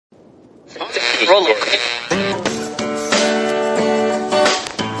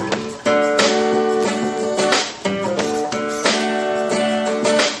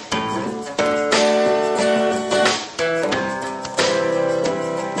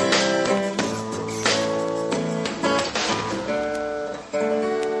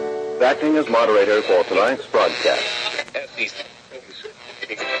Acting as moderator for tonight's broadcast.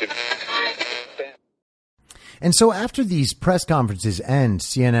 And so after these press conferences end,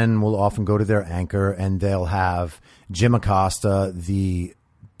 CNN will often go to their anchor and they'll have Jim Acosta, the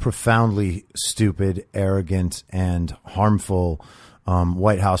profoundly stupid, arrogant, and harmful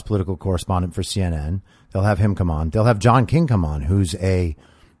White House political correspondent for CNN. They'll have him come on. They'll have John King come on, who's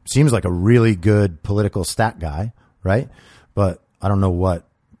seems like a really good political stat guy, right? But I don't know what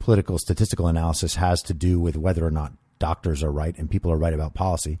political statistical analysis has to do with whether or not doctors are right and people are right about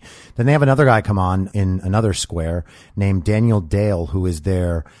policy. Then they have another guy come on in another square named Daniel Dale, who is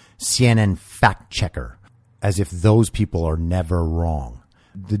their CNN fact checker, as if those people are never wrong.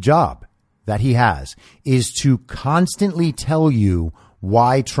 The job that he has is to constantly tell you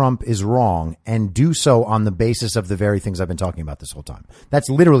why Trump is wrong and do so on the basis of the very things I've been talking about this whole time. That's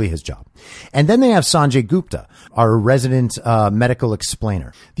literally his job. And then they have Sanjay Gupta, our resident medical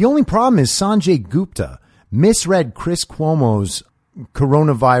explainer. The only problem is Sanjay Gupta misread Chris Cuomo's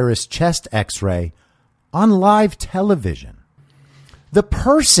coronavirus chest x-ray on live television. The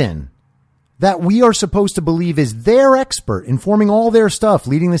person that we are supposed to believe is their expert, informing all their stuff,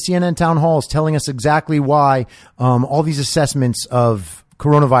 leading the CNN town halls, telling us exactly why all these assessments of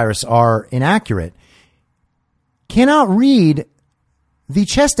coronavirus are inaccurate, cannot read the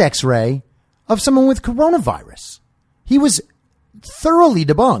chest x-ray of someone with coronavirus. He was thoroughly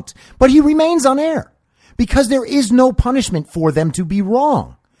debunked, but he remains on air because there is no punishment for them to be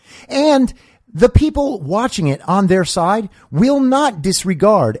wrong. And the people watching it on their side will not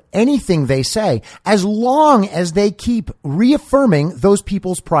disregard anything they say as long as they keep reaffirming those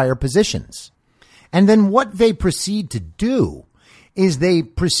people's prior positions. And then what they proceed to do is they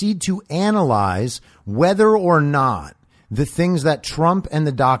proceed to analyze whether or not the things that Trump and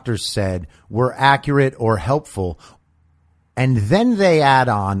the doctors said were accurate or helpful. And then they add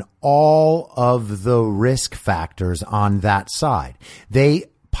on all of the risk factors on that side. They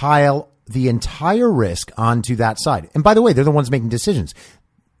pile the entire risk onto that side. And by the way, they're the ones making decisions.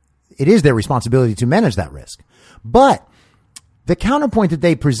 It is their responsibility to manage that risk. But the counterpoint that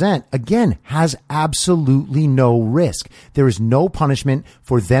they present, again, has absolutely no risk. There is no punishment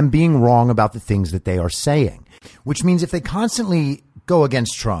for them being wrong about the things that they are saying, which means if they constantly go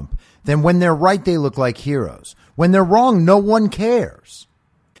against Trump, then when they're right, they look like heroes. When they're wrong, no one cares.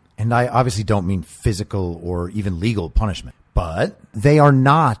 And I obviously don't mean physical or even legal punishment, but they are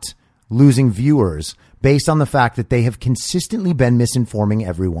not losing viewers based on the fact that they have consistently been misinforming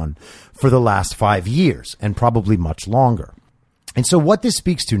everyone for the last 5 years and probably much longer. And so what this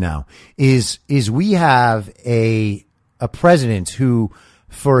speaks to now is we have a president who,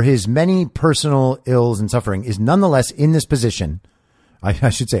 for his many personal ills and suffering, is nonetheless in this position.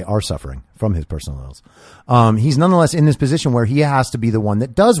 I should say are suffering from his personal ills. He's nonetheless in this position where he has to be the one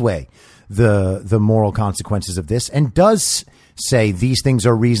that does weigh the moral consequences of this and does say these things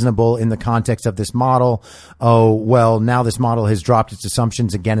are reasonable in the context of this model. Oh, well, now this model has dropped its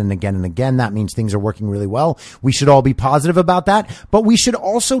assumptions again and again and again. That means things are working really well. We should all be positive about that. But we should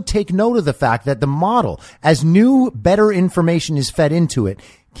also take note of the fact that the model, as new, better information is fed into it,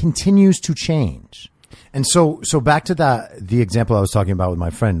 continues to change. And so back to the example I was talking about with my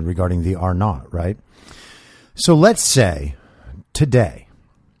friend regarding the R naught, right? So let's say today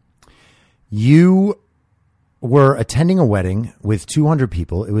you were attending a wedding with 200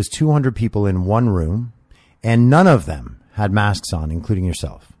 people. It was 200 people in one room, and none of them had masks on, including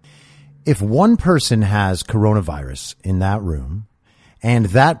yourself. If one person has coronavirus in that room, and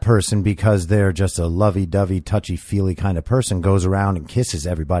that person, because they're just a lovey-dovey, touchy-feely kind of person, goes around and kisses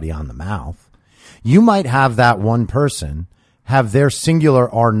everybody on the mouth, you might have that one person have their singular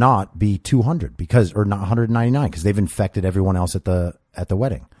R naught be 200 or not 199 because they've infected everyone else at the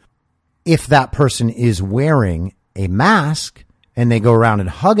wedding. If that person is wearing a mask and they go around and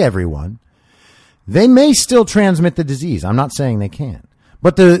hug everyone, they may still transmit the disease. I'm not saying they can't,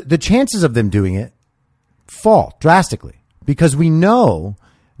 but the chances of them doing it fall drastically because we know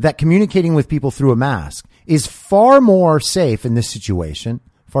that communicating with people through a mask is far more safe in this situation,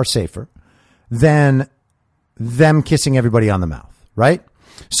 far safer than them kissing everybody on the mouth, right?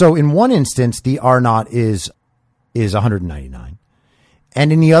 So in one instance, the R naught is 199.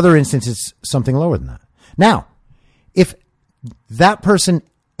 And in the other instance, it's something lower than that. Now, if that person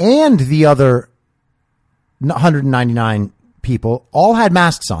and the other 199 people all had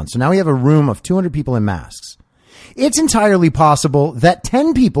masks on. So now we have a room of 200 people in masks. It's entirely possible that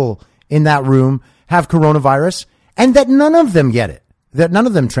 10 people in that room have coronavirus and that none of them get it, that none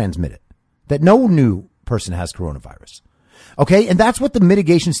of them transmit it, that no new person has coronavirus. Okay. And that's what the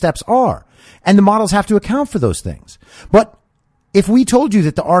mitigation steps are. And the models have to account for those things. But if we told you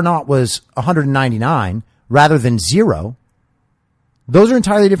that the R naught was 199 rather than 0, those are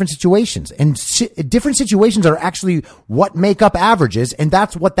entirely different situations, and different situations are actually what make up averages. And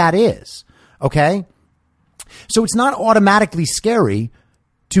that's what that is. Okay. So it's not automatically scary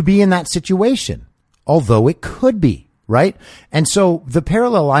to be in that situation, although it could be, right? And so the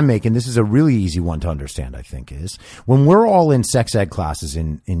parallel I'm making, this is a really easy one to understand, I think, is when we're all in sex ed classes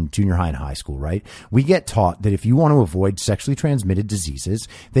in junior high and high school, right? We get taught that if you want to avoid sexually transmitted diseases,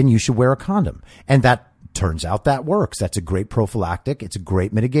 then you should wear a condom. And that turns out that works. That's a great prophylactic. It's a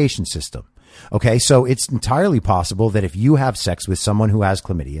great mitigation system. Okay. So it's entirely possible that if you have sex with someone who has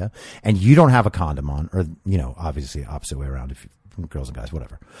chlamydia and you don't have a condom on, or, you know, obviously opposite way around, if you, girls and guys,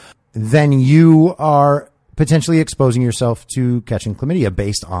 whatever, then you are potentially exposing yourself to catching chlamydia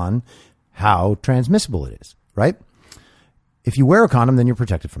based on how transmissible it is, right? If you wear a condom, then you're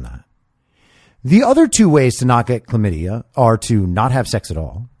protected from that. The other two ways to not get chlamydia are to not have sex at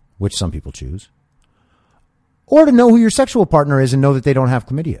all, which some people choose, or to know who your sexual partner is and know that they don't have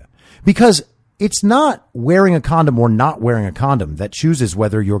chlamydia. Because it's not wearing a condom or not wearing a condom that chooses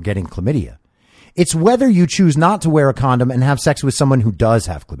whether you're getting chlamydia. It's whether you choose not to wear a condom and have sex with someone who does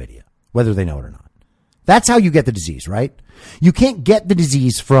have chlamydia, whether they know it or not. That's how you get the disease, right? You can't get the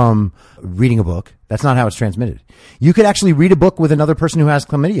disease from reading a book. That's not how it's transmitted. You could actually read a book with another person who has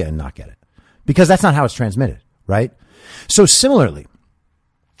chlamydia and not get it, because that's not how it's transmitted, right? So similarly,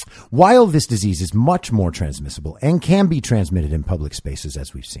 while this disease is much more transmissible and can be transmitted in public spaces,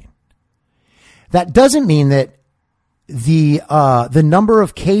 as we've seen, that doesn't mean that the number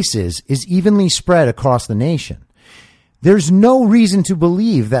of cases is evenly spread across the nation. There's no reason to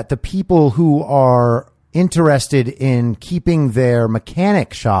believe that the people who are interested in keeping their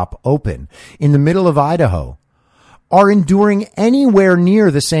mechanic shop open in the middle of Idaho are enduring anywhere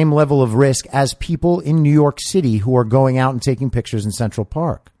near the same level of risk as people in New York City who are going out and taking pictures in Central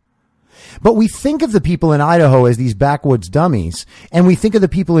Park. But we think of the people in Idaho as these backwoods dummies, and we think of the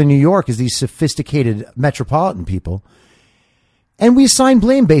people in New York as these sophisticated metropolitan people, and we assign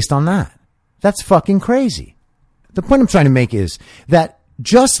blame based on that. That's fucking crazy. The point I'm trying to make is that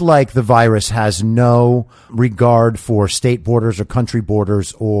just like the virus has no regard for state borders or country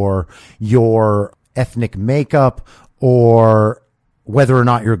borders or your ethnic makeup or whether or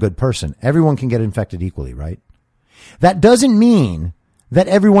not you're a good person, everyone can get infected equally, right? That doesn't mean that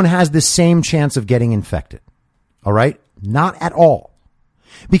everyone has the same chance of getting infected. All right? Not at all.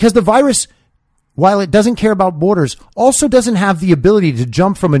 Because the virus, while it doesn't care about borders, also doesn't have the ability to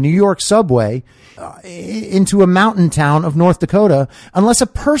jump from a New York subway into a mountain town of North Dakota unless a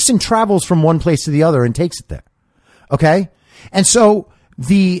person travels from one place to the other and takes it there. Okay? And so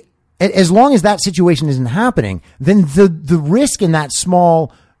as long as that situation isn't happening, then the risk in that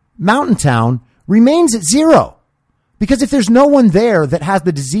small mountain town remains at 0. Because if there's no one there that has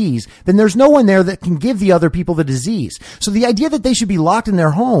the disease, then there's no one there that can give the other people the disease. So the idea that they should be locked in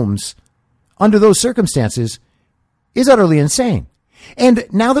their homes under those circumstances is utterly insane. And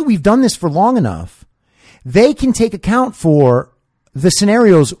now that we've done this for long enough, they can take account for the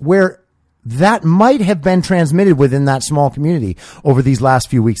scenarios where that might have been transmitted within that small community over these last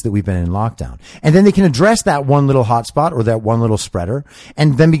few weeks that we've been in lockdown. And then they can address that one little hotspot or that one little spreader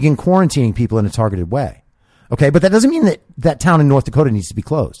and then begin quarantining people in a targeted way. Okay, but that doesn't mean that that town in North Dakota needs to be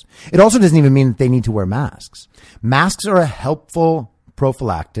closed. It also doesn't even mean that they need to wear masks. Masks are a helpful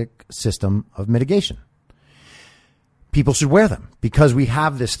prophylactic system of mitigation. People should wear them because we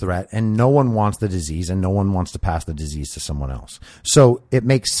have this threat and no one wants the disease and no one wants to pass the disease to someone else. So it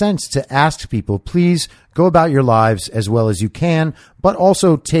makes sense to ask people, please go about your lives as well as you can, but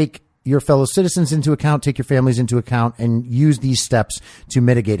also take your fellow citizens into account, take your families into account, and use these steps to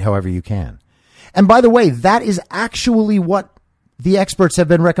mitigate however you can. And by the way, that is actually what the experts have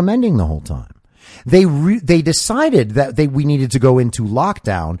been recommending the whole time. They decided that we needed to go into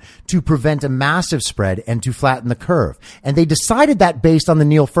lockdown to prevent a massive spread and to flatten the curve. And they decided that based on the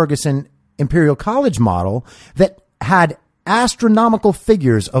Neil Ferguson Imperial College model that had astronomical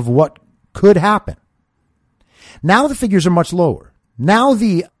figures of what could happen. Now the figures are much lower. Now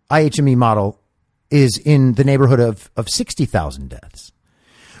the IHME model is in the neighborhood of 60,000 deaths,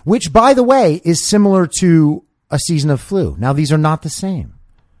 which, by the way, is similar to a season of flu. Now, these are not the same.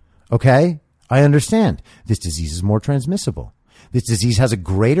 Okay? I understand this disease is more transmissible. This disease has a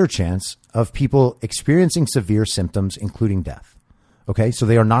greater chance of people experiencing severe symptoms, including death. Okay, so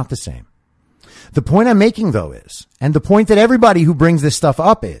they are not the same. The point I'm making, though, is, and the point that everybody who brings this stuff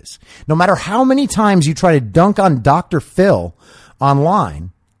up is, no matter how many times you try to dunk on Dr. Phil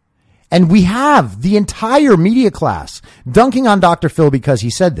online, and we have the entire media class dunking on Dr. Phil because he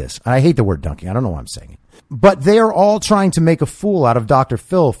said this. I hate the word dunking. I don't know why I'm saying it. But they are all trying to make a fool out of Dr.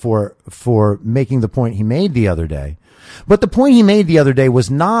 Phil for making the point he made the other day. But the point he made the other day was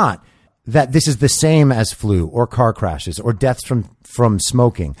not that this is the same as flu or car crashes or deaths from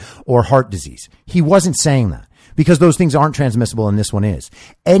smoking or heart disease. He wasn't saying that because those things aren't transmissible and this one is.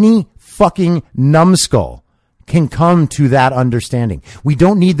 Any fucking numbskull can come to that understanding. We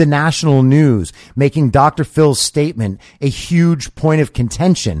don't need the national news making Dr. Phil's statement a huge point of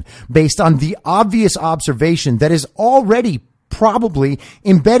contention based on the obvious observation that is already probably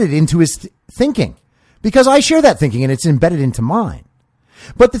embedded into his thinking. Because I share that thinking and it's embedded into mine.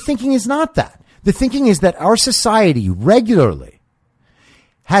 But the thinking is not that. The thinking is that our society regularly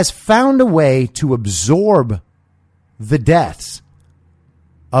has found a way to absorb the deaths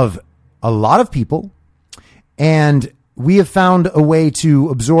of a lot of people. And we have found a way to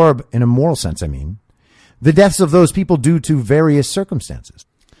absorb, in a moral sense, I mean, the deaths of those people due to various circumstances.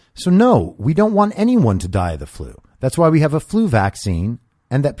 So no, we don't want anyone to die of the flu. That's why we have a flu vaccine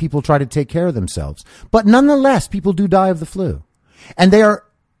and that people try to take care of themselves. But nonetheless, people do die of the flu. And they are,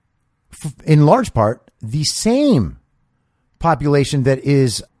 in large part, the same population that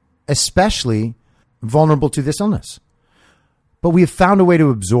is especially vulnerable to this illness. But we have found a way to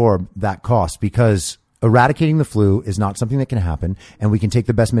absorb that cost because eradicating the flu is not something that can happen, and we can take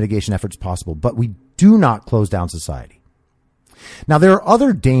the best mitigation efforts possible. But we do not close down society. Now, there are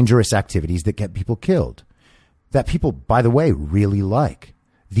other dangerous activities that get people killed that people, by the way, really like.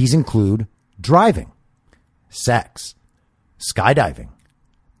 These include driving, sex, skydiving,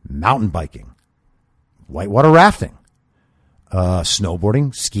 mountain biking, whitewater rafting,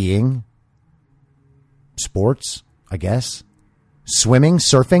 snowboarding, skiing, sports, I guess, swimming,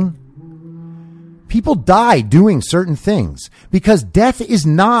 surfing. People die doing certain things because death is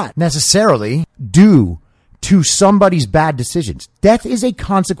not necessarily due to somebody's bad decisions. Death is a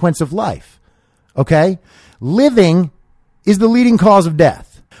consequence of life. Okay? Living is the leading cause of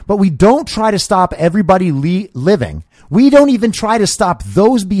death. But we don't try to stop everybody living. We don't even try to stop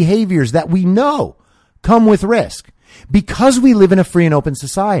those behaviors that we know come with risk because we live in a free and open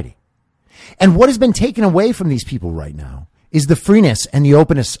society. And what has been taken away from these people right now is the freeness and the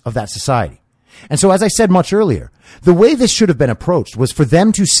openness of that society. And so, as I said much earlier, the way this should have been approached was for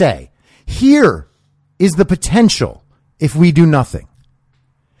them to say, here is the potential if we do nothing.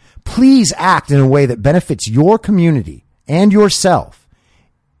 Please act in a way that benefits your community and yourself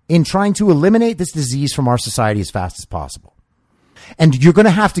in trying to eliminate this disease from our society as fast as possible. And you're going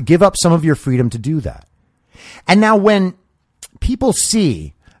to have to give up some of your freedom to do that. And now when people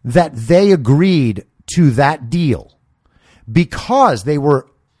see that they agreed to that deal because they were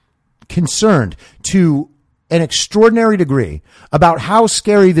concerned to an extraordinary degree about how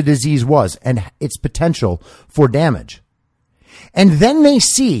scary the disease was and its potential for damage, and then they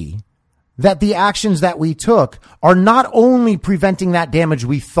see that the actions that we took are not only preventing that damage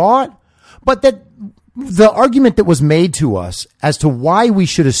we thought, but that the argument that was made to us as to why we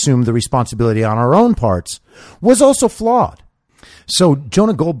should assume the responsibility on our own parts was also flawed. So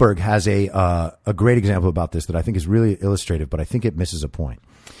Jonah Goldberg has a great example about this that I think is really illustrative, but I think it misses a point.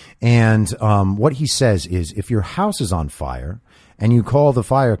 And what he says is, if your house is on fire and you call the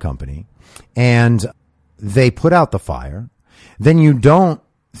fire company and they put out the fire, then you don't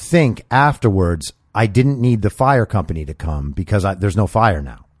think afterwards, I didn't need the fire company to come because there's no fire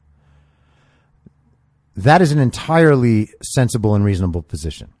now. That is an entirely sensible and reasonable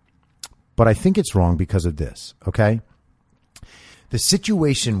position. But I think it's wrong because of this, okay? The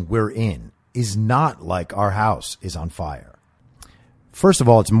situation we're in is not like our house is on fire. First of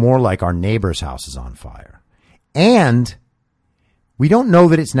all, it's more like our neighbor's house is on fire. And we don't know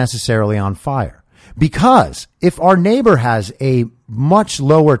that it's necessarily on fire. Because if our neighbor has a much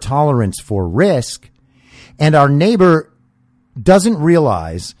lower tolerance for risk and our neighbor doesn't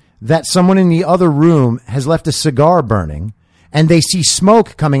realize that someone in the other room has left a cigar burning and they see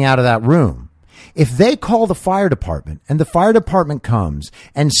smoke coming out of that room, if they call the fire department and the fire department comes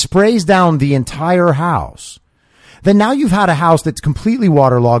and sprays down the entire house, then now you've had a house that's completely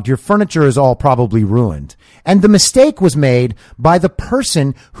waterlogged. Your furniture is all probably ruined. And the mistake was made by the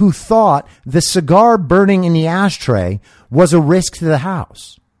person who thought the cigar burning in the ashtray was a risk to the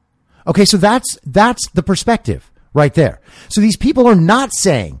house. Okay, so that's the perspective right there. So these people are not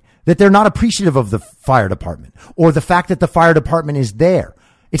saying that they're not appreciative of the fire department or the fact that the fire department is there.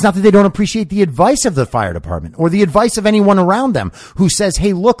 It's not that they don't appreciate the advice of the fire department or the advice of anyone around them who says,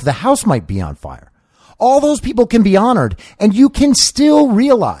 hey, look, the house might be on fire. All those people can be honored, and you can still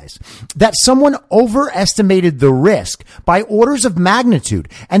realize that someone overestimated the risk by orders of magnitude,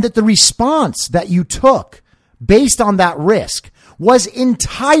 and that the response that you took based on that risk was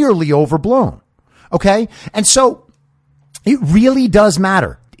entirely overblown. Okay? And so it really does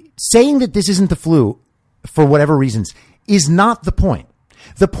matter. Saying that this isn't the flu for whatever reasons is not the point.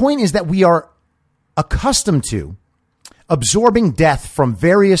 The point is that we are accustomed to absorbing death from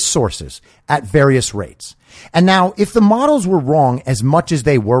various sources at various rates. And now, if the models were wrong as much as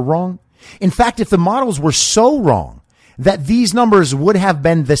they were wrong, in fact, if the models were so wrong that these numbers would have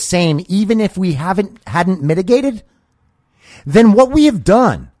been the same even if we hadn't mitigated, then what we have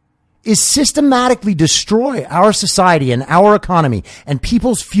done is systematically destroy our society and our economy and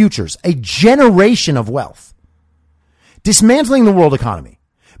people's futures, a generation of wealth, dismantling the world economy,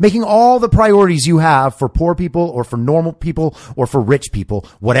 making all the priorities you have for poor people or for normal people or for rich people,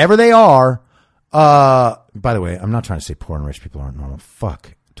 whatever they are. By the way, I'm not trying to say poor and rich people aren't normal.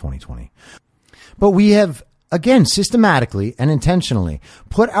 Fuck 2020. But we have, again, systematically and intentionally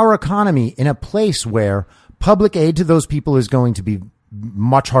put our economy in a place where public aid to those people is going to be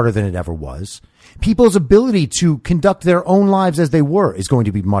much harder than it ever was. People's ability to conduct their own lives as they were is going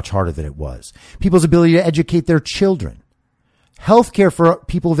to be much harder than it was. People's ability to educate their children. Healthcare for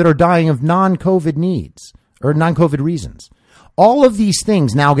people that are dying of non-COVID needs or non-COVID reasons. All of these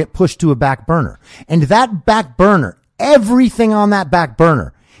things now get pushed to a back burner. And that back burner, everything on that back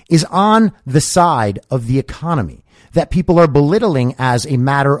burner is on the side of the economy that people are belittling as a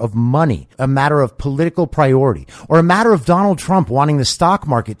matter of money, a matter of political priority, or a matter of Donald Trump wanting the stock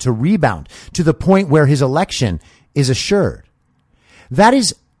market to rebound to the point where his election is assured. That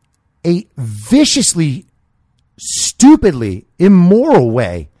is a viciously, stupidly immoral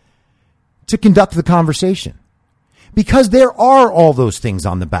way to conduct the conversation, because there are all those things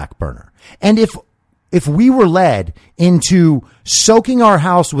on the back burner. And if we were led into soaking our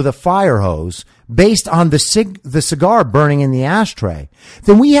house with a fire hose based on the cigar burning in the ashtray,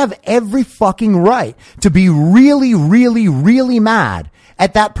 then we have every fucking right to be really, really, really mad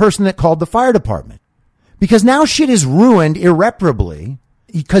at that person that called the fire department, because now shit is ruined irreparably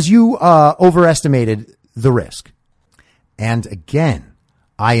because you overestimated the risk. And again,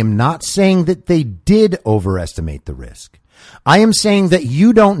 I am not saying that they did overestimate the risk. I am saying that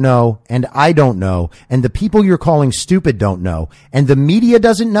you don't know, and I don't know, and the people you're calling stupid don't know, and the media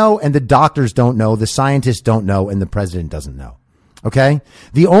doesn't know, and the doctors don't know, the scientists don't know, and the president doesn't know. Okay?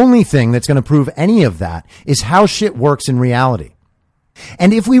 The only thing that's going to prove any of that is how shit works in reality.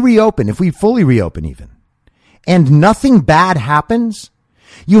 And if we reopen, if we fully reopen even, and nothing bad happens,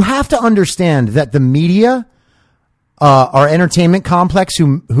 you have to understand that the media, our entertainment complex,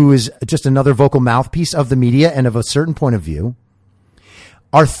 who is just another vocal mouthpiece of the media and of a certain point of view,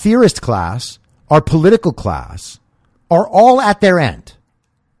 our theorist class, our political class, are all at their end.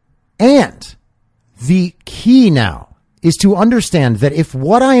 And the key now is to understand that if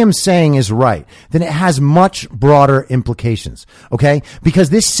what I am saying is right, then it has much broader implications. Okay? Because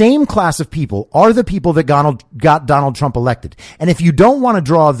this same class of people are the people that got Donald Trump elected. And if you don't want to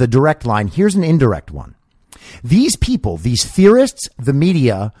draw the direct line, here's an indirect one. These people, these theorists, the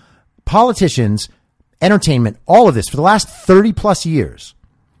media, politicians, entertainment, all of this for the last 30 plus years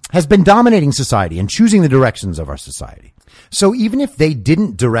has been dominating society and choosing the directions of our society. So even if they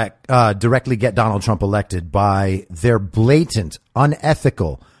didn't directly get Donald Trump elected by their blatant,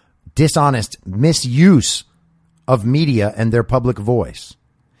 unethical, dishonest misuse of media and their public voice,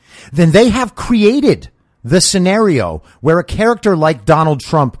 then they have created the scenario where a character like Donald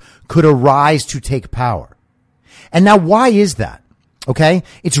Trump could arise to take power. And now, why is that? Okay?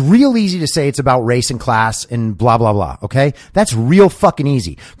 It's real easy to say it's about race and class and blah, blah, blah. Okay? That's real fucking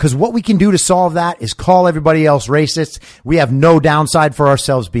easy. Because what we can do to solve that is call everybody else racist. We have no downside for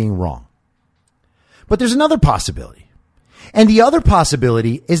ourselves being wrong. But there's another possibility. And the other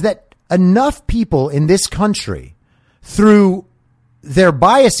possibility is that enough people in this country, through their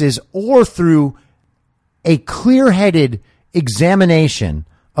biases or through a clear-headed examination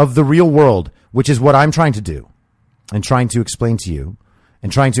of the real world, which is what I'm trying to do, and trying to explain to you and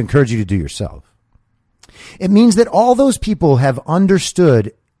trying to encourage you to do yourself. It means that all those people have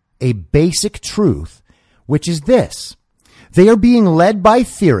understood a basic truth, which is this. They are being led by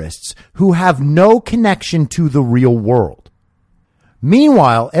theorists who have no connection to the real world.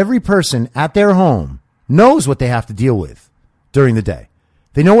 Meanwhile, every person at their home knows what they have to deal with during the day.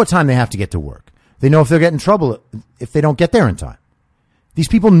 They know what time they have to get to work. They know if they'll get in trouble if they don't get there in time. These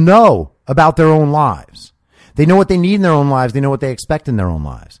people know about their own lives. They know what they need in their own lives. They know what they expect in their own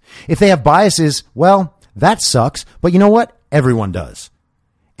lives. If they have biases, well, that sucks. But you know what? Everyone does.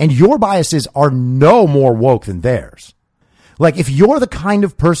 And your biases are no more woke than theirs. Like, if you're the kind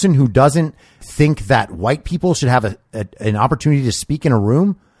of person who doesn't think that white people should have an opportunity to speak in a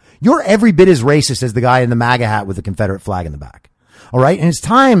room, you're every bit as racist as the guy in the MAGA hat with the Confederate flag in the back. All right. And it's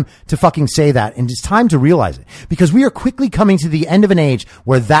time to fucking say that. And it's time to realize it, because we are quickly coming to the end of an age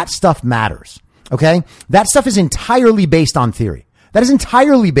where that stuff matters. Okay. That stuff is entirely based on theory. That is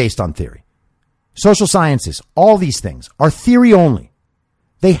entirely based on theory. Social sciences, all these things are theory only.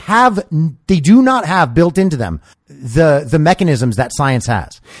 They do not have built into them the mechanisms that science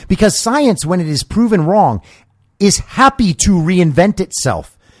has, because science, when it is proven wrong, is happy to reinvent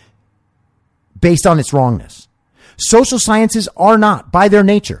itself based on its wrongness. Social sciences are not, by their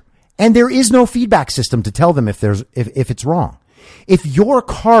nature, and there is no feedback system to tell them if it's wrong. If your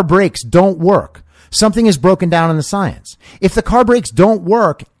car brakes don't work, something is broken down in the science. If the car brakes don't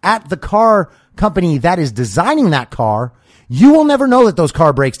work at the car company that is designing that car, you will never know that those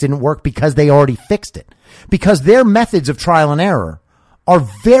car brakes didn't work because they already fixed it. Because their methods of trial and error are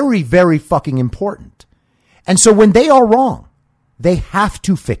very, very fucking important. And so when they are wrong, they have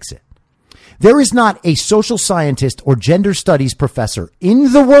to fix it. There is not a social scientist or gender studies professor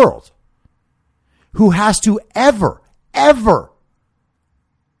in the world who has to ever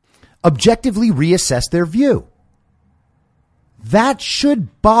objectively reassess their view. That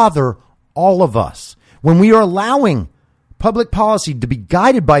should bother all of us when we are allowing public policy to be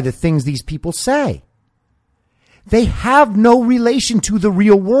guided by the things these people say. They have no relation to the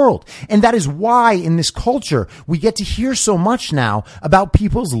real world. And that is why in this culture, we get to hear so much now about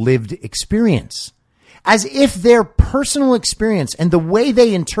people's lived experience, as if their personal experience and the way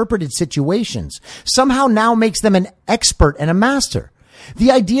they interpreted situations somehow now makes them an expert and a master.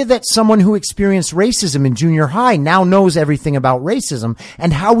 The idea that someone who experienced racism in junior high now knows everything about racism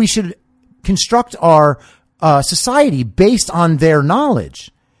and how we should construct our society based on their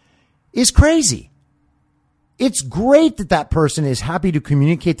knowledge is crazy. It's great that that person is happy to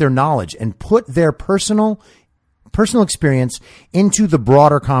communicate their knowledge and put their personal experience into the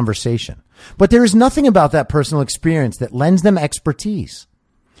broader conversation. But there is nothing about that personal experience that lends them expertise.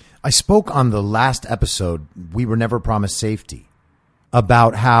 I spoke on the last episode, We Were Never Promised Safety,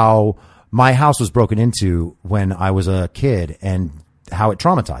 about how my house was broken into when I was a kid and how it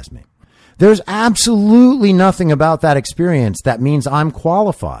traumatized me. There's absolutely nothing about that experience that means I'm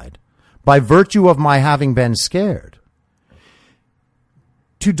qualified, by virtue of my having been scared,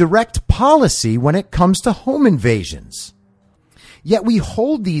 to direct policy when it comes to home invasions. Yet we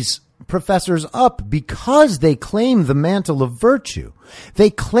hold these professors up because they claim the mantle of virtue. They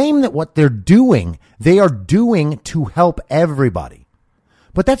claim that what they're doing, they are doing to help everybody.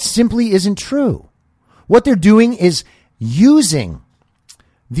 But that simply isn't true. What they're doing is using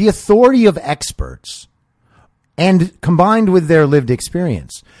the authority of experts and combined with their lived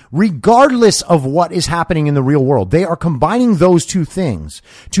experience, regardless of what is happening in the real world. They are combining those two things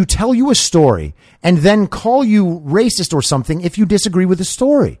to tell you a story and then call you racist or something if you disagree with the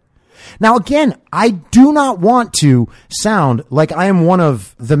story. Now, again, I do not want to sound like I am one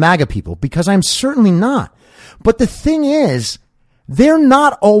of the MAGA people, because I'm certainly not. But the thing is, they're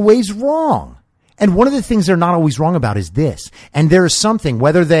not always wrong. And one of the things they're not always wrong about is this. And there is something,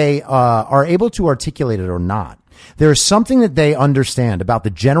 whether they are able to articulate it or not, there is something that they understand about the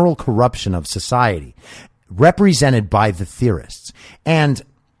general corruption of society represented by the theorists. And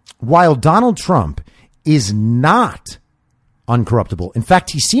while Donald Trump is not uncorruptible, in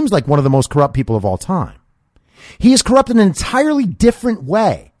fact, he seems like one of the most corrupt people of all time, he is corrupt in an entirely different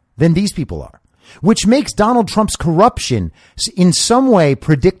way than these people are, which makes Donald Trump's corruption in some way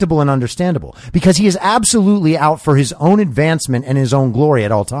predictable and understandable, because he is absolutely out for his own advancement and his own glory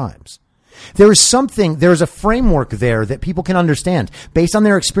at all times. There is a framework there that people can understand based on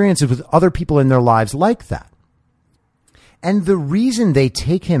their experiences with other people in their lives like that. And the reason they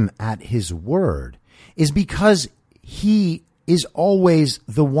take him at his word is because he is always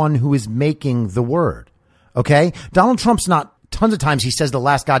the one who is making the word. Okay? Donald Trump's not, tons of times he says the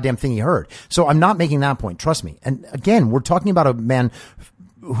last goddamn thing he heard. So I'm not making that point. Trust me. And again, we're talking about a man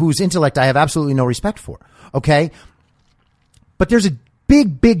whose intellect I have absolutely no respect for. Okay? But there's a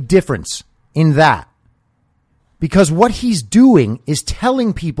big difference in that, because what he's doing is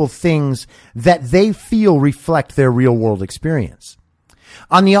telling people things that they feel reflect their real world experience.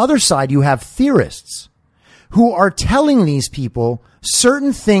 On the other side, you have theorists who are telling these people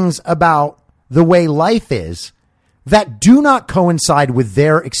certain things about the way life is that do not coincide with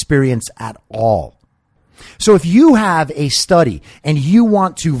their experience at all. So if you have a study and you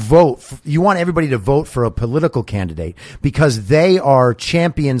want to vote, you want everybody to vote for a political candidate because they are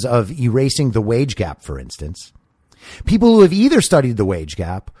champions of erasing the wage gap, for instance, people who have either studied the wage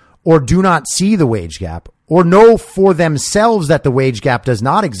gap or do not see the wage gap or know for themselves that the wage gap does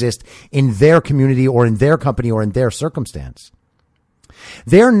not exist in their community or in their company or in their circumstance,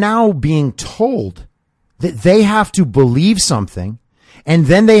 they're now being told that they have to believe something and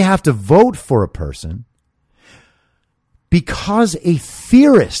then they have to vote for a person because a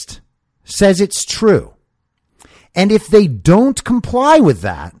theorist says it's true. And if they don't comply with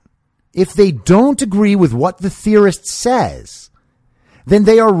that, if they don't agree with what the theorist says, then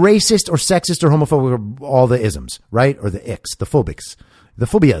they are racist or sexist or homophobic or all the isms, right? Or the icks, the phobics, the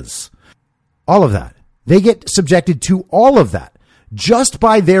phobias, all of that. They get subjected to all of that just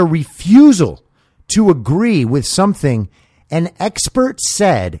by their refusal to agree with something an expert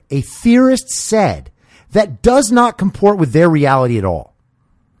said, a theorist said, that does not comport with their reality at all.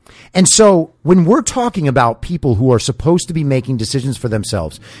 And so when we're talking about people who are supposed to be making decisions for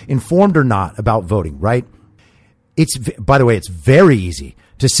themselves, informed or not about voting, right? It's, by the way, it's very easy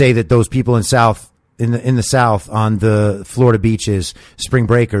to say that those people in the South on the Florida beaches, spring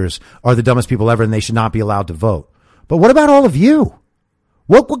breakers, are the dumbest people ever and they should not be allowed to vote. But what about all of you?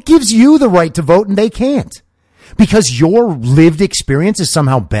 What gives you the right to vote and they can't? Because your lived experience is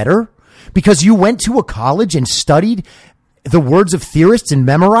somehow better? Because you went to a college and studied the words of theorists and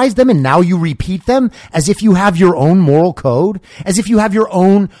memorized them and now you repeat them as if you have your own moral code, as if you have your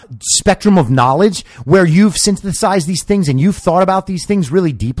own spectrum of knowledge where you've synthesized these things and you've thought about these things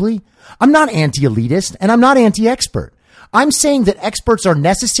really deeply? I'm not anti-elitist and I'm not anti-expert. I'm saying that experts are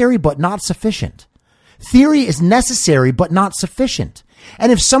necessary but not sufficient. Theory is necessary but not sufficient.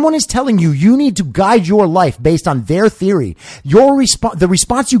 And if someone is telling you you need to guide your life based on their theory, the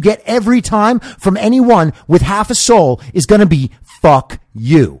response you get every time from anyone with half a soul is going to be, fuck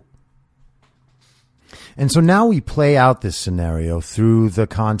you. And so now we play out this scenario through the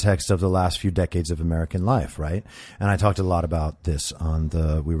context of the last few decades of American life, right? And I talked a lot about this on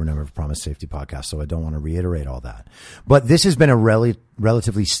the We Were Never Promised Safety podcast, so I don't want to reiterate all that. But this has been a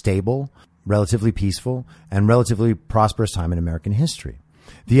relatively stable, relatively peaceful, and relatively prosperous time in American history.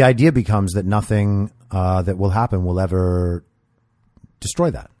 The idea becomes that nothing that will happen will ever destroy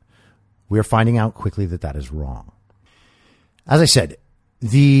that. We are finding out quickly that that is wrong. As I said,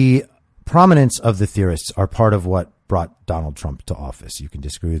 the prominence of the theorists are part of what brought Donald Trump to office. You can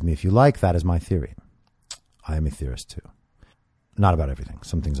disagree with me if you like. That is my theory. I am a theorist too. Not about everything.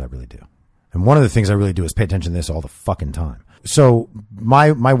 Some things I really do. And one of the things I really do is pay attention to this all the fucking time. So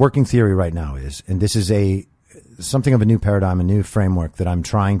my working theory right now is, and this is something of a new paradigm, a new framework that I'm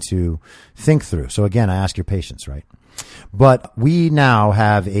trying to think through. So again, I ask your patience, right? But we now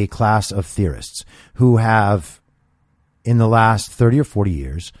have a class of theorists who have, in the last 30 or 40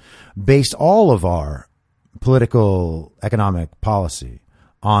 years, based all of our political, economic policy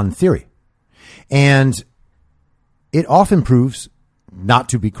on theory. And it often proves not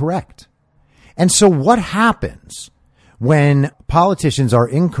to be correct. And so what happens when politicians are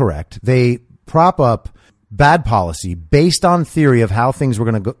incorrect? They prop up bad policy based on theory of how things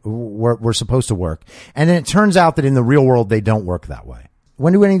were supposed to work. And then it turns out that in the real world, they don't work that way.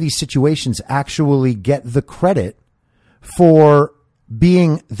 When do any of these situations actually get the credit for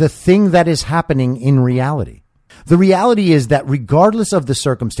being the thing that is happening in reality? The reality is that regardless of the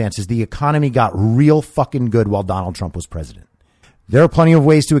circumstances, the economy got real fucking good while Donald Trump was president. There are plenty of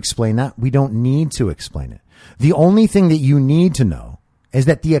ways to explain that. We don't need to explain it. The only thing that you need to know is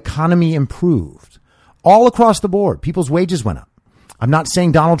that the economy improved all across the board. People's wages went up. I'm not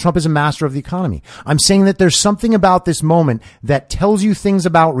saying Donald Trump is a master of the economy. I'm saying that there's something about this moment that tells you things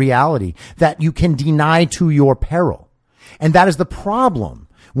about reality that you can deny to your peril. And that is the problem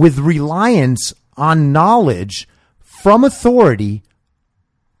with reliance on knowledge from authority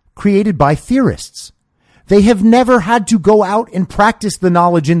created by theorists. They have never had to go out and practice the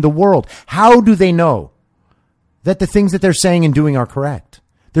knowledge in the world. How do they know that the things that they're saying and doing are correct?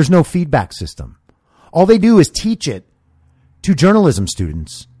 There's no feedback system. All they do is teach it to journalism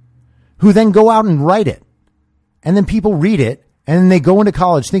students who then go out and write it. And then people read it and then they go into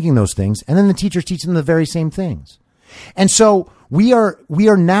college thinking those things. And then the teachers teach them the very same things. And so we are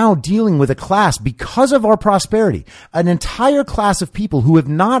now dealing with a class, because of our prosperity, an entire class of people who have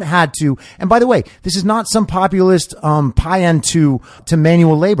not had to. And by the way, this is not some populist pie-end to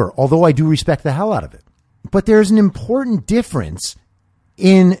manual labor, although I do respect the hell out of it. But there's an important difference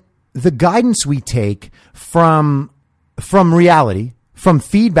in the guidance we take from reality, from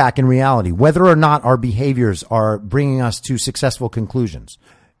feedback in reality, whether or not our behaviors are bringing us to successful conclusions.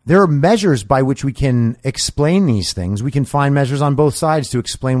 there are measures by which we can explain these things. We can find measures on both sides to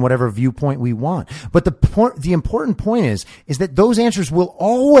explain whatever viewpoint we want. But the important point is that those answers will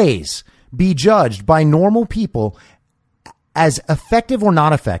always be judged by normal people as effective or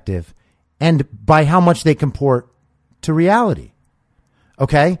not effective, and by how much they comport to reality.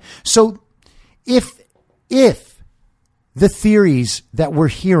 Okay? So if the theories that we're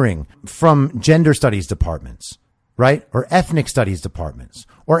hearing from gender studies departments, right, or ethnic studies departments,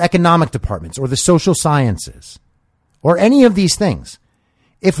 or economic departments, or the social sciences, or any of these things,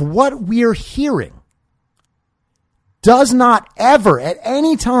 if what we're hearing does not ever at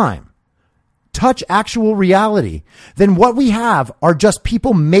any time touch actual reality, then what we have are just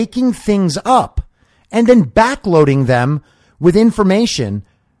people making things up and then backloading them with information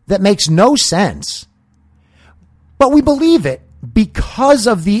that makes no sense. But we believe it because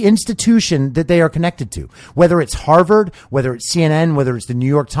of the institution that they are connected to, whether it's Harvard, whether it's CNN, whether it's the New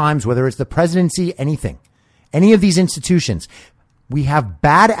York Times, whether it's the presidency, anything, any of these institutions. We have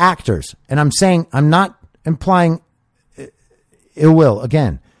bad actors. And I'm not implying ill will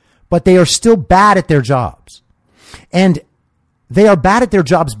again, but they are still bad at their jobs. And they are bad at their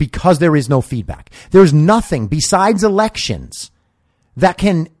jobs because there is no feedback. There's nothing besides elections that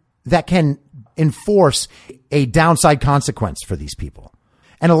can enforce a downside consequence for these people.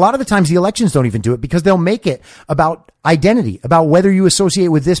 And a lot of the times the elections don't even do it because they'll make it about identity, about whether you associate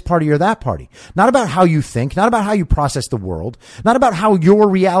with this party or that party, not about how you think, not about how you process the world, not about how your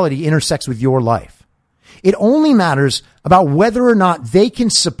reality intersects with your life. It only matters about whether or not they can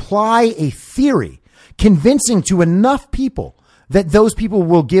supply a theory convincing to enough people that those people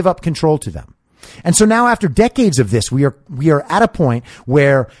will give up control to them. And so now after decades of this, we are at a point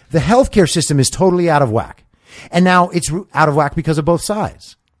where the healthcare system is totally out of whack. And now it's out of whack because of both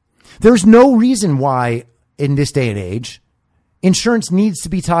sides. There's no reason why in this day and age, insurance needs to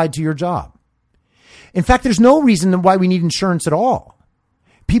be tied to your job. In fact, there's no reason why we need insurance at all.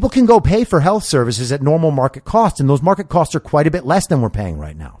 People can go pay for health services at normal market costs, and those market costs are quite a bit less than we're paying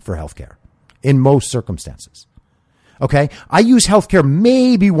right now for healthcare in most circumstances. Okay. I use healthcare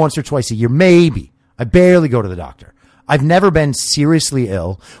maybe once or twice a year. Maybe. I barely go to the doctor. I've never been seriously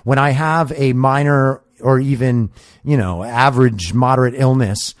ill. When I have a minor or even, average, moderate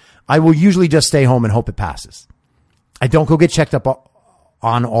illness, I will usually just stay home and hope it passes. I don't go get checked up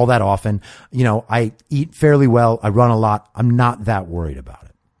on all that often. I eat fairly well. I run a lot. I'm not that worried about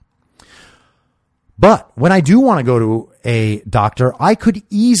it. But when I do want to go to a doctor, I could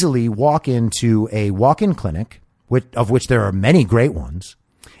easily walk into a walk-in clinic, of which there are many great ones,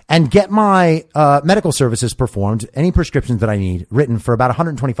 and get my medical services performed, any prescriptions that I need, written for about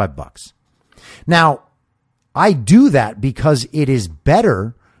 $125. Now, I do that because it is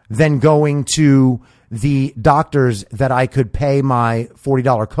better than going to the doctors that I could pay my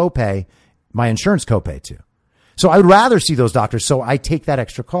 $40 copay, my insurance copay to. So I would rather see those doctors, so I take that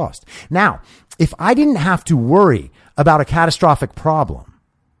extra cost. Now, if I didn't have to worry about a catastrophic problem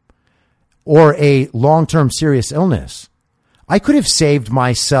or a long-term serious illness, I could have saved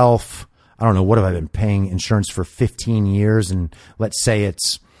myself, I don't know, what have I been paying insurance for 15 years? And let's say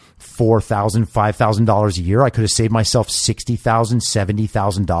it's $4,000, $5,000 a year. I could have saved myself $60,000,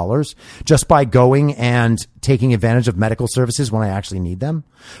 $70,000 just by going and taking advantage of medical services when I actually need them.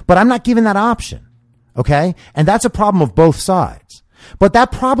 But I'm not given that option. Okay. And that's a problem of both sides. But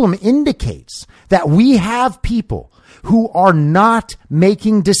that problem indicates that we have people who are not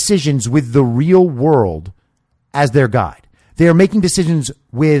making decisions with the real world as their guide. They are making decisions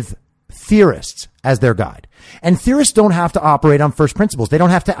with theorists as their guide. And theorists don't have to operate on first principles. They don't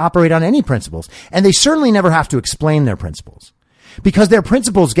have to operate on any principles. And they certainly never have to explain their principles, because their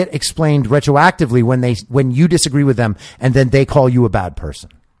principles get explained retroactively when you disagree with them, and then they call you a bad person.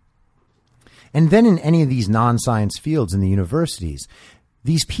 And then in any of these non-science fields in the universities,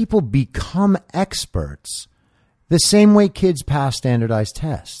 these people become experts the same way kids pass standardized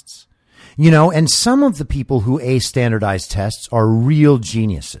tests. And some of the people who ace standardized tests are real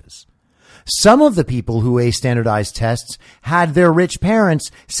geniuses. Some of the people who ace standardized tests had their rich parents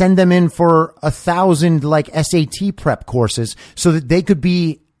send them in for 1,000 SAT prep courses so that they could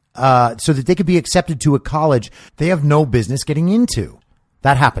be accepted to a college they have no business getting into.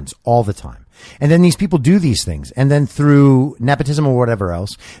 That happens all the time. And then these people do these things. And then through nepotism or whatever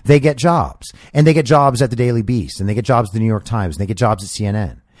else, they get jobs. And they get jobs at the Daily Beast. And they get jobs at the New York Times. And they get jobs at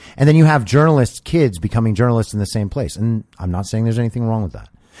CNN. And then you have journalists, kids becoming journalists in the same place. And I'm not saying there's anything wrong with that.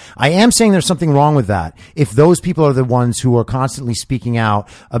 I am saying there's something wrong with that if those people are the ones who are constantly speaking out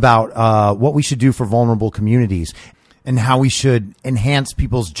about what we should do for vulnerable communities and how we should enhance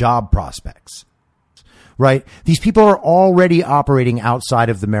people's job prospects. right? These people are already operating outside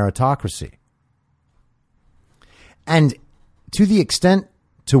of the meritocracy. And to the extent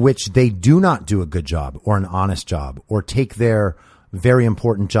to which they do not do a good job or an honest job or take their very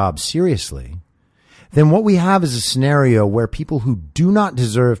important job seriously, then what we have is a scenario where people who do not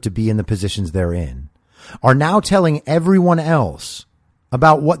deserve to be in the positions they're in are now telling everyone else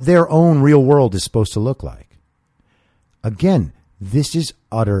about what their own real world is supposed to look like. Again, this is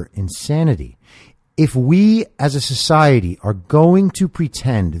utter insanity. If we as a society are going to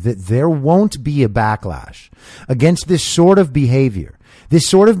pretend that there won't be a backlash against this sort of behavior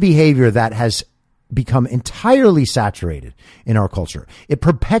that has become entirely saturated in our culture, it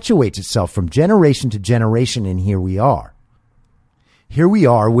perpetuates itself from generation to generation, and here we are. Here we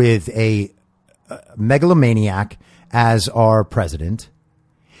are with a megalomaniac as our president,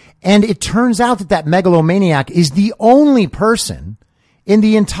 and it turns out that that megalomaniac is the only person in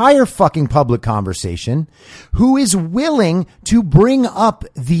the entire fucking public conversation who is willing to bring up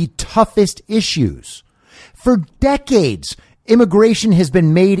the toughest issues. For decades, immigration has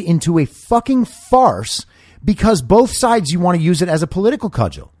been made into a fucking farce because both sides, you want to use it as a political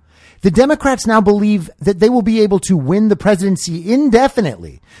cudgel. The Democrats now believe that they will be able to win the presidency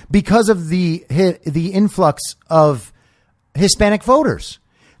indefinitely because of the influx of Hispanic voters.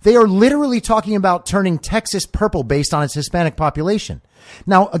 They are literally talking about turning Texas purple based on its Hispanic population.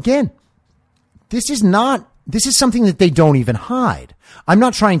 Now, again, this is something that they don't even hide. I'm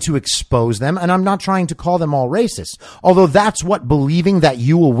not trying to expose them, and I'm not trying to call them all racist, although that's what believing that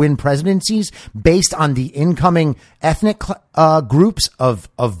you will win presidencies based on the incoming ethnic groups of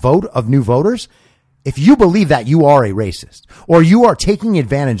new voters. If you believe that, you are a racist, or you are taking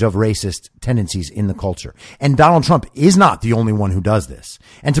advantage of racist tendencies in the culture. And Donald Trump is not the only one who does this.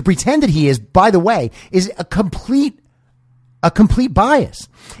 And to pretend that he is, by the way, is a complete bias.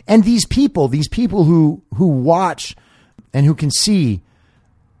 And these people who watch and who can see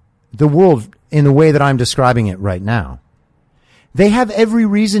the world in the way that I'm describing it right now, they have every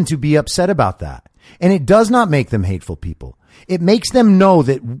reason to be upset about that. And it does not make them hateful people. It makes them know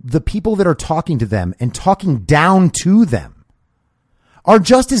that the people that are talking to them and talking down to them are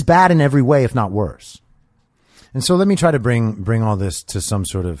just as bad in every way, if not worse. And so let me try to bring all this to some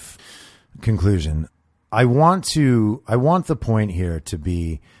sort of conclusion. I want the point here to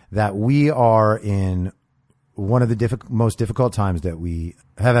be that we are in one of the most difficult times that we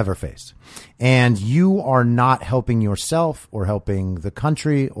have ever faced. And you are not helping yourself or helping the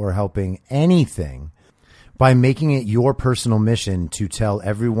country or helping anything by making it your personal mission to tell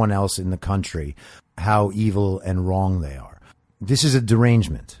everyone else in the country how evil and wrong they are. This is a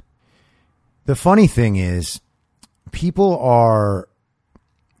derangement. The funny thing is, people are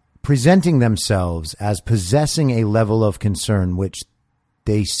presenting themselves as possessing a level of concern which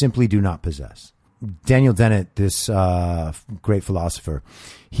they simply do not possess. Daniel Dennett, this great philosopher,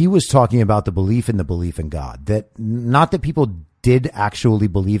 he was talking about the belief in God. That not that people did actually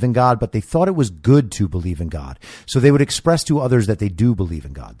believe in God, but they thought it was good to believe in God. So they would express to others that they do believe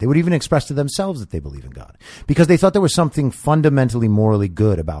in God. They would even express to themselves that they believe in God because they thought there was something fundamentally morally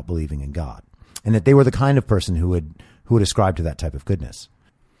good about believing in God, and that they were the kind of person who would ascribe to that type of goodness.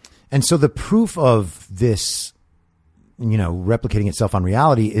 And so the proof of this, replicating itself on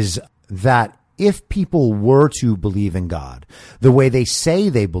reality is that if people were to believe in God the way they say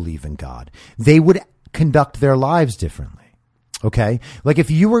they believe in God, they would conduct their lives differently. Okay? Like if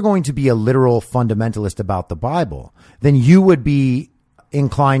you were going to be a literal fundamentalist about the Bible, then you would be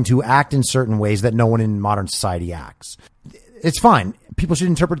inclined to act in certain ways that no one in modern society acts. It's fine. People should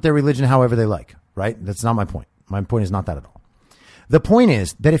interpret their religion however they like, right? That's not my point. My point is not that at all. The point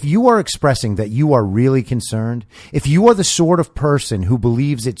is that if you are expressing that you are really concerned, if you are the sort of person who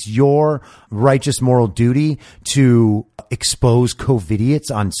believes it's your righteous moral duty to expose COVIDiots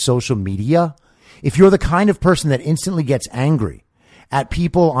on social media, if you're the kind of person that instantly gets angry at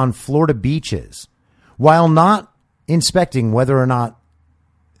people on Florida beaches while not inspecting whether or not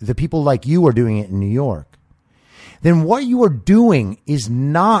the people like you are doing it in New York, then what you are doing is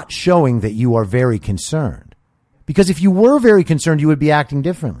not showing that you are very concerned. Because if you were very concerned, you would be acting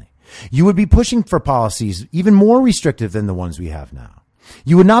differently. You would be pushing for policies even more restrictive than the ones we have now.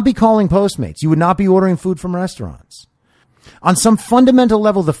 You would not be calling Postmates. You would not be ordering food from restaurants. On some fundamental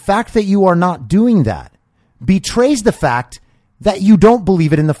level, the fact that you are not doing that betrays the fact that you don't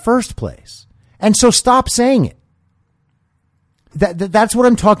believe it in the first place. And so stop saying it. That's what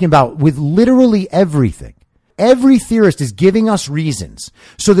I'm talking about with literally everything. Every theorist is giving us reasons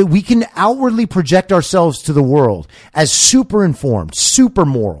so that we can outwardly project ourselves to the world as super informed, super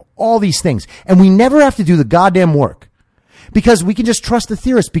moral, all these things. And we never have to do the goddamn work because we can just trust the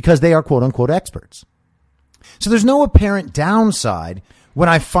theorists because they are quote unquote experts. So there's no apparent downside when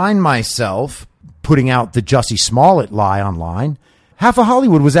I find myself putting out the Jussie Smollett lie online. Half of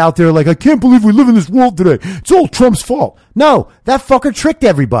Hollywood was out there like, I can't believe we live in this world today. It's all Trump's fault. No, that fucker tricked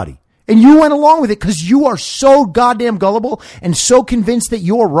everybody. And you went along with it because you are so goddamn gullible and so convinced that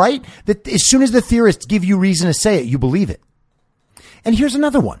you're right that as soon as the theorists give you reason to say it, you believe it. And here's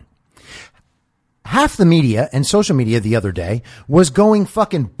another one. Half the media and social media the other day was going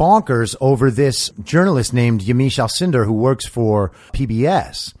fucking bonkers over this journalist named Yamiche Alcindor who works for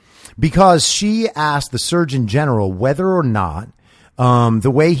PBS because she asked the Surgeon General whether or not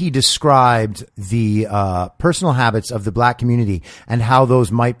the way he described the personal habits of the black community and how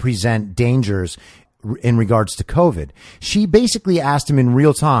those might present dangers in regards to COVID. She basically asked him in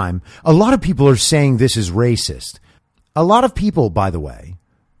real time. A lot of people are saying this is racist. A lot of people, by the way,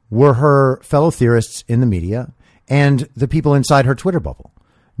 were her fellow theorists in the media and the people inside her Twitter bubble.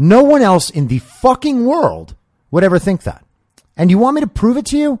 No one else in the fucking world would ever think that. And you want me to prove it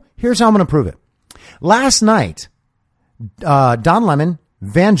to you? Here's how I'm going to prove it. Last night, Don Lemon,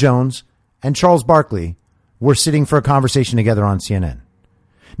 Van Jones, and Charles Barkley were sitting for a conversation together on CNN.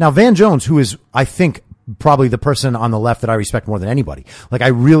 Now, Van Jones, who is, I think, probably the person on the left that I respect more than anybody. Like, I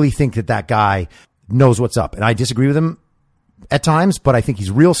really think that that guy knows what's up. And I disagree with him at times, but I think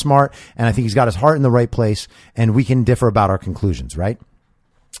he's real smart, and I think he's got his heart in the right place, and we can differ about our conclusions, right?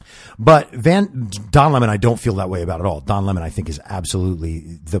 But Don Lemon, I don't feel that way about at all. Don Lemon, I think, is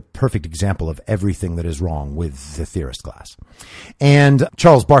absolutely the perfect example of everything that is wrong with the theorist class. And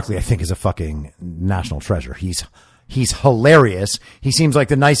Charles Barkley, I think, is a fucking national treasure. He's hilarious. He seems like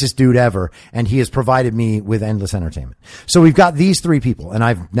the nicest dude ever, and he has provided me with endless entertainment. So we've got these three people, and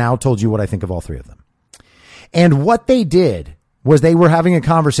I've now told you what I think of all three of them. And what they did was they were having a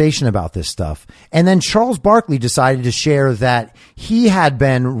conversation about this stuff. And then Charles Barkley decided to share that he had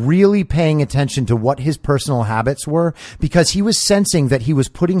been really paying attention to what his personal habits were because he was sensing that he was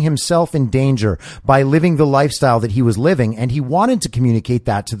putting himself in danger by living the lifestyle that he was living. And he wanted to communicate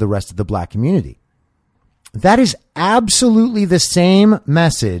that to the rest of the black community. That is absolutely the same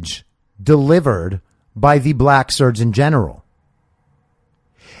message delivered by the black Surgeon General.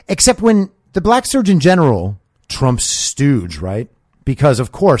 Except when the black Surgeon General, Trump's stooge, right? Because,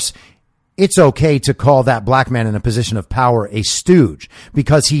 of course, it's okay to call that black man in a position of power a stooge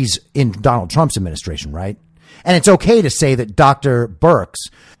because he's in Donald Trump's administration, right? And it's okay to say that Dr. Birx,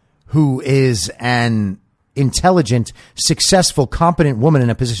 who is an intelligent, successful, competent woman in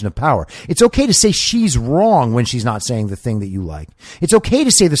a position of power, it's okay to say she's wrong when she's not saying the thing that you like. It's okay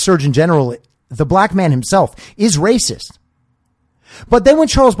to say the Surgeon General, the black man himself, is racist. But then when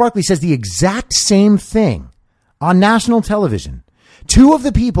Charles Barkley says the exact same thing on national television, two of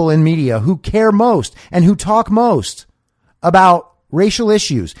the people in media who care most and who talk most about racial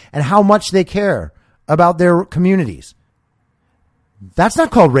issues and how much they care about their communities, that's not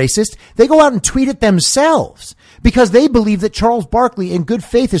called racist. They go out and tweet it themselves because they believe that Charles Barkley in good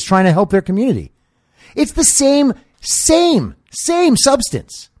faith is trying to help their community. It's the same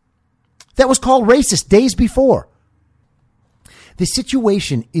substance that was called racist days before. The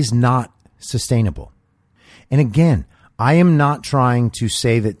situation is not sustainable. And again, I am not trying to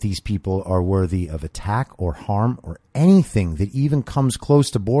say that these people are worthy of attack or harm or anything that even comes close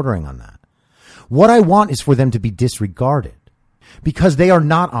to bordering on that. What I want is for them to be disregarded because they are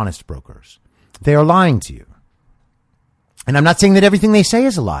not honest brokers. They are lying to you. And I'm not saying that everything they say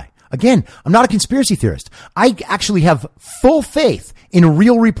is a lie. Again, I'm not a conspiracy theorist. I actually have full faith in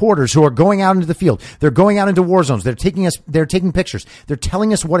real reporters who are going out into the field. They're going out into war zones. They're taking pictures. They're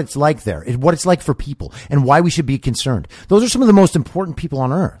telling us what it's like there, what it's like for people and why we should be concerned. Those are some of the most important people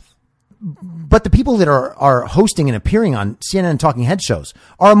on earth. But the people that are hosting and appearing on CNN talking head shows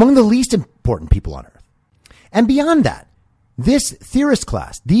are among the least important people on earth. And beyond that, this theorist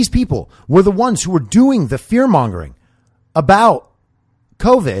class, these people were the ones who were doing the fear mongering about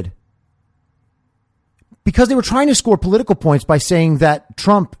COVID because they were trying to score political points by saying that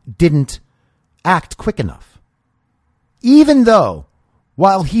Trump didn't act quick enough. Even though,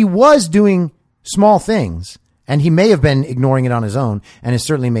 while he was doing small things, and he may have been ignoring it on his own, and has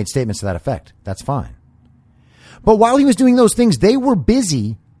certainly made statements to that effect, that's fine. But while he was doing those things, they were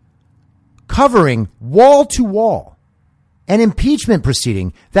busy covering wall to wall an impeachment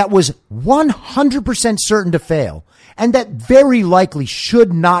proceeding that was 100% certain to fail and that very likely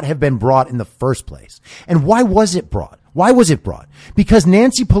should not have been brought in the first place. And why was it brought? Why was it brought? Because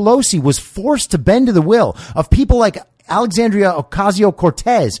Nancy Pelosi was forced to bend to the will of people like Alexandria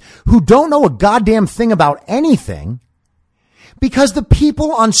Ocasio-Cortez, who don't know a goddamn thing about anything, because the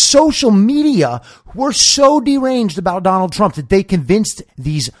people on social media were so deranged about Donald Trump that they convinced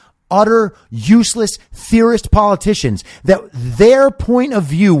these utter useless theorist politicians that their point of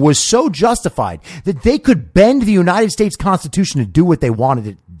view was so justified that they could bend the United States Constitution to do what they wanted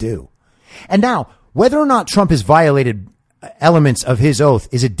it to do. And now, whether or not Trump has violated elements of his oath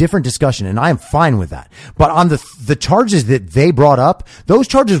is a different discussion, and I am fine with that. But on the charges that they brought up, those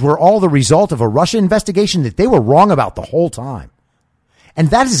charges were all the result of a Russia investigation that they were wrong about the whole time. And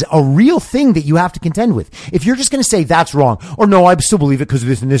that is a real thing that you have to contend with. If you're just going to say that's wrong, or no, I still believe it because of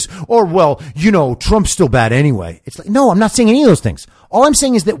this and this, or well, Trump's still bad anyway. It's like, no, I'm not saying any of those things. All I'm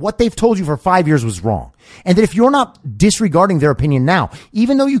saying is that what they've told you for 5 years was wrong. And that if you're not disregarding their opinion now,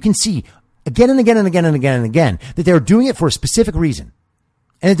 even though you can see again and again and again and again and again that they're doing it for a specific reason,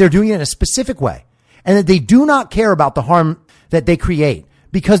 and that they're doing it in a specific way, and that they do not care about the harm that they create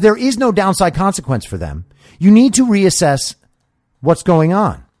because there is no downside consequence for them, you need to reassess what's going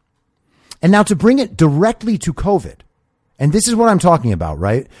on. And now to bring it directly to COVID, and this is what I'm talking about,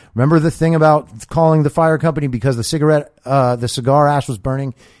 right? Remember the thing about calling the fire company because the cigar ash was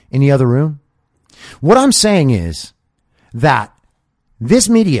burning in the other room? What I'm saying is that this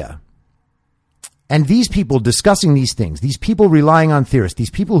media and these people discussing these things, these people relying on theorists,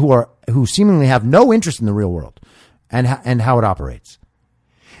 these people who seemingly have no interest in the real world and how it operates,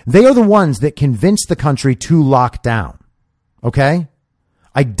 they are the ones that convinced the country to lock down. Okay?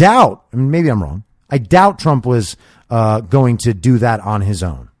 I doubt, maybe I'm wrong, I doubt Trump was going to do that on his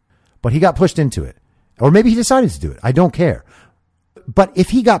own. But he got pushed into it. Or maybe he decided to do it. I don't care. But if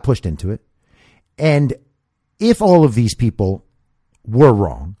he got pushed into it, and if all of these people were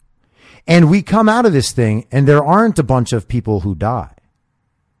wrong, and we come out of this thing and there aren't a bunch of people who die,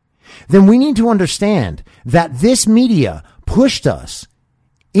 then we need to understand that this media pushed us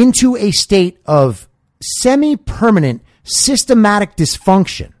into a state of semi-permanent systematic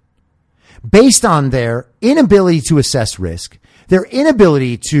dysfunction based on their inability to assess risk, their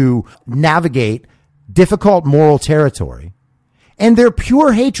inability to navigate difficult moral territory, and their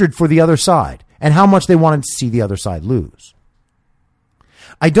pure hatred for the other side and how much they wanted to see the other side lose.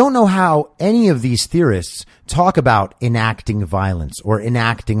 I don't know how any of these theorists talk about enacting violence or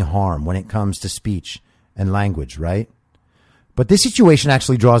enacting harm when it comes to speech and language, right? But this situation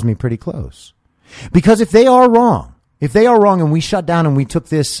actually draws me pretty close. Because if they are wrong and we shut down and we took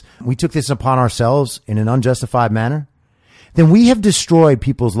this upon ourselves in an unjustified manner, then we have destroyed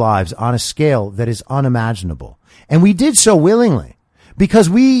people's lives on a scale that is unimaginable. And we did so willingly because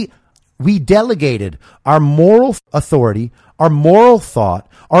we delegated our moral authority, our moral thought,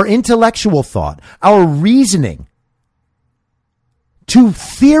 our intellectual thought, our reasoning to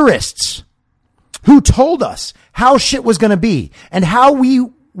theorists who told us how shit was going to be and how we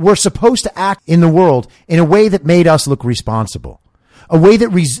were supposed to act in the world in a way that made us look responsible, a way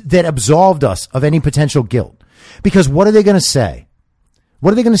that absolved us of any potential guilt. Because what are they going to say?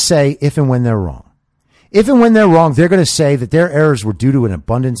 What are they going to say if and when they're wrong? If and when they're wrong, they're going to say that their errors were due to an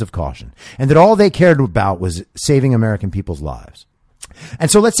abundance of caution and that all they cared about was saving American people's lives. And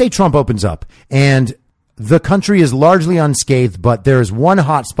so let's say Trump opens up and the country is largely unscathed, but there is one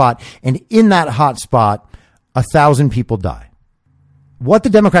hot spot, and in that hot spot, 1,000 people die. What the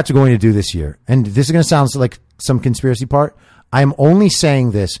Democrats are going to do this year, and this is going to sound like some conspiracy part, I'm only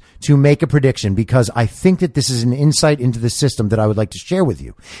saying this to make a prediction because I think that this is an insight into the system that I would like to share with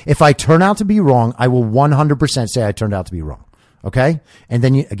you. If I turn out to be wrong, I will 100% say I turned out to be wrong. Okay? And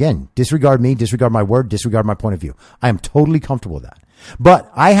then again, disregard me, disregard my word, disregard my point of view. I am totally comfortable with that.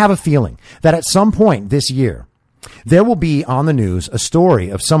 But I have a feeling that at some point this year, there will be on the news a story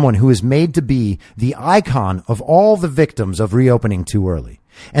of someone who is made to be the icon of all the victims of reopening too early.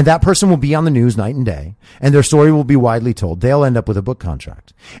 And that person will be on the news night and day, and their story will be widely told. They'll end up with a book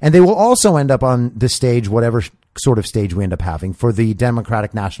contract. And they will also end up on the stage, whatever sort of stage we end up having, for the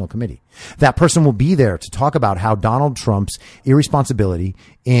Democratic National Committee. That person will be there to talk about how Donald Trump's irresponsibility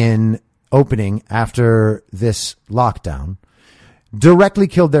in opening after this lockdown directly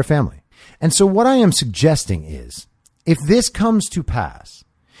killed their family. And so what I am suggesting is, if this comes to pass,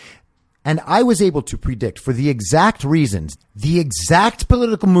 and I was able to predict for the exact reasons, the exact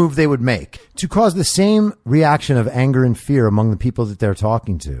political move they would make to cause the same reaction of anger and fear among the people that they're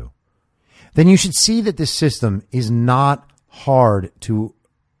talking to, then you should see that this system is not hard to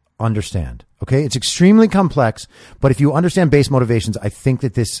understand. Okay? It's extremely complex, but if you understand base motivations, I think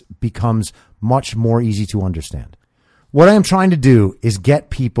that this becomes much more easy to understand. What I am trying to do is get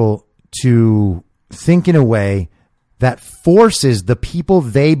people to think in a way that forces the people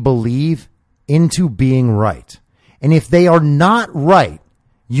they believe into being right. And if they are not right,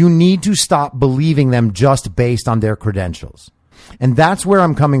 you need to stop believing them just based on their credentials. And that's where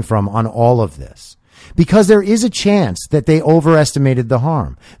I'm coming from on all of this. because there is a chance that they overestimated the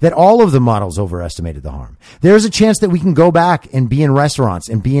harm, that all of the models overestimated the harm. There's a chance that we can go back and be in restaurants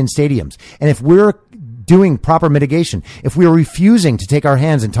and be in stadiums. And if we're doing proper mitigation, if we are refusing to take our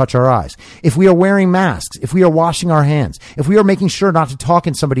hands and touch our eyes, if we are wearing masks, if we are washing our hands, if we are making sure not to talk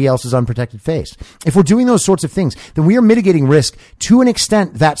in somebody else's unprotected face, if we're doing those sorts of things, then we are mitigating risk to an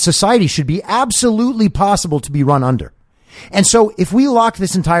extent that society should be absolutely possible to be run under. And so if we lock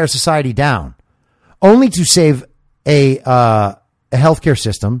this entire society down only to save a healthcare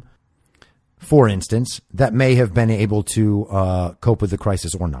system, for instance, that may have been able to cope with the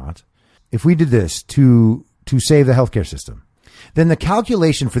crisis or not, if we did this to save the healthcare system, then the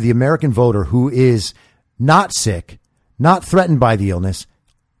calculation for the American voter who is not sick, not threatened by the illness,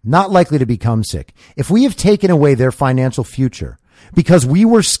 not likely to become sick, if we have taken away their financial future because we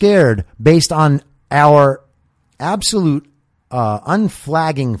were scared based on our absolute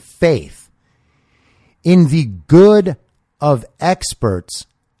unflagging faith in the good of experts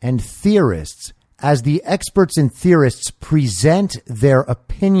and theorists, as the experts and theorists present their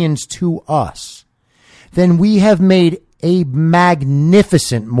opinions to us, then we have made a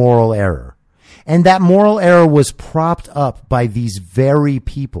magnificent moral error. And that moral error was propped up by these very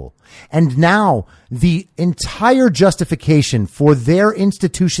people. And now the entire justification for their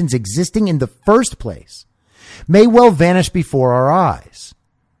institutions existing in the first place may well vanish before our eyes.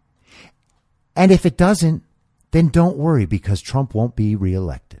 And if it doesn't, then don't worry, because Trump won't be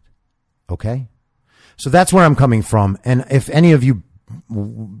reelected. Okay? So that's where I'm coming from. And if any of you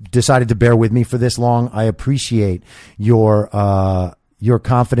decided to bear with me for this long, I appreciate your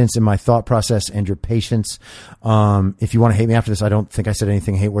confidence in my thought process and your patience. If you want to hate me after this, I don't think I said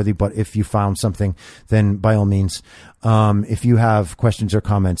anything hate-worthy, but if you found something, then by all means, if you have questions or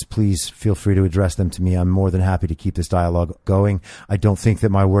comments, please feel free to address them to me. I'm more than happy to keep this dialogue going. I don't think that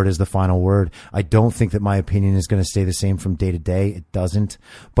my word is the final word. I don't think that my opinion is going to stay the same from day to day. It doesn't.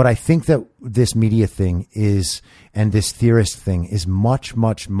 But I think that this media thing is, and this theorist thing is much,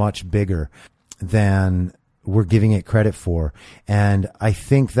 much, much bigger than we're giving it credit for. And I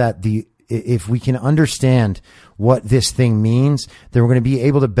think that if we can understand what this thing means, then we're going to be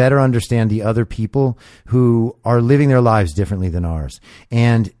able to better understand the other people who are living their lives differently than ours.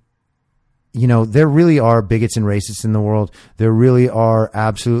 And, you know, there really are bigots and racists in the world. There really are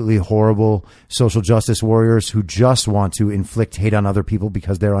absolutely horrible social justice warriors who just want to inflict hate on other people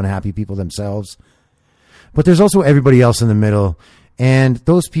because they're unhappy people themselves. But there's also everybody else in the middle. And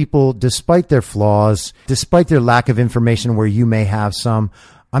those people, despite their flaws, despite their lack of information where you may have some,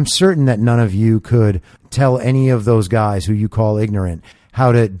 I'm certain that none of you could tell any of those guys who you call ignorant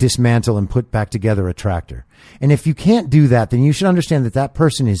how to dismantle and put back together a tractor. And if you can't do that, then you should understand that that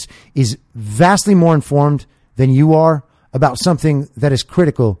person is vastly more informed than you are about something that is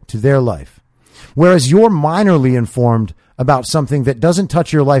critical to their life. Whereas you're minorly informed about something that doesn't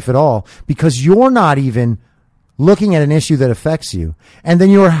touch your life at all because you're not even looking at an issue that affects you. And then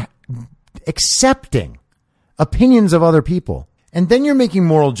you're accepting opinions of other people. And then you're making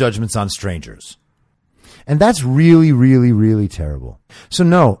moral judgments on strangers. And that's really, really, really terrible. So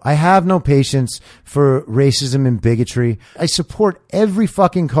no, I have no patience for racism and bigotry. I support every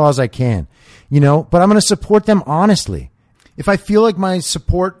fucking cause I can, but I'm going to support them honestly. If I feel like my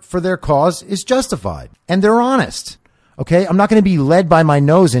support for their cause is justified and they're honest. Okay. I'm not going to be led by my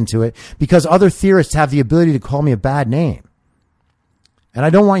nose into it because other theorists have the ability to call me a bad name. And I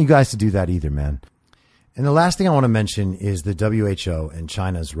don't want you guys to do that either, man. And the last thing I want to mention is the WHO and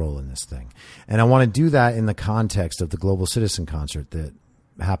China's role in this thing. And I want to do that in the context of the Global Citizen Concert that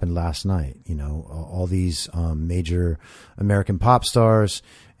happened last night. All these major American pop stars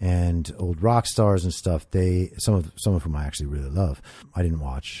and old rock stars and stuff, some of whom I actually really love. I didn't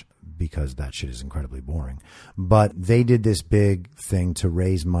watch because that shit is incredibly boring. But they did this big thing to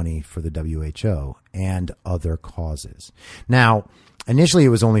raise money for the WHO and other causes. Now, initially, it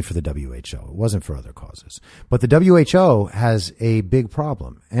was only for the WHO. It wasn't for other causes. But the WHO has a big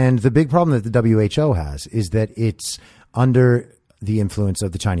problem. And the big problem that the WHO has is that it's under the influence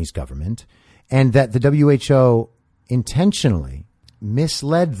of the Chinese government and that the WHO intentionally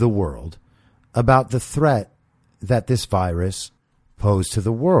misled the world about the threat that this virus posed to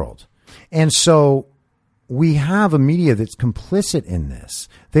the world. And so we have a media that's complicit in this.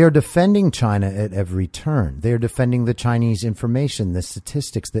 They are defending China at every turn. They are defending the Chinese information, the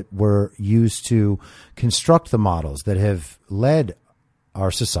statistics that were used to construct the models that have led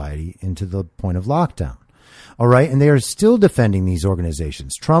our society into the point of lockdown. All right. And they are still defending these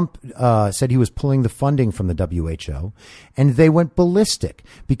organizations. Trump said he was pulling the funding from the WHO, and they went ballistic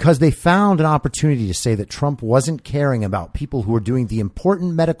because they found an opportunity to say that Trump wasn't caring about people who are doing the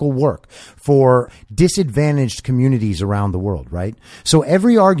important medical work for disadvantaged communities around the world. Right. So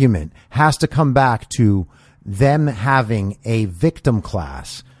every argument has to come back to them having a victim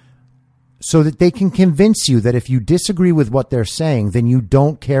class so that they can convince you that if you disagree with what they're saying, then you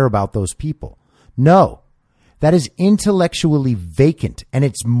don't care about those people. No, that is intellectually vacant and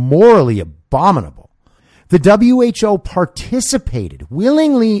it's morally abominable. The WHO participated,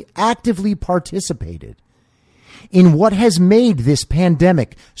 willingly, actively participated in what has made this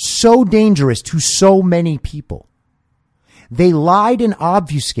pandemic so dangerous to so many people. They lied and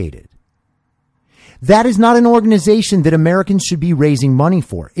obfuscated. That is not an organization that Americans should be raising money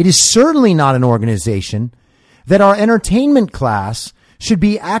for. It is certainly not an organization that our entertainment class should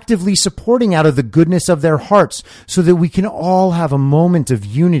be actively supporting out of the goodness of their hearts so that we can all have a moment of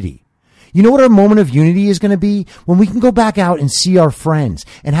unity. You know what our moment of unity is going to be? When we can go back out and see our friends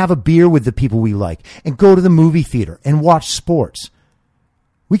and have a beer with the people we like and go to the movie theater and watch sports.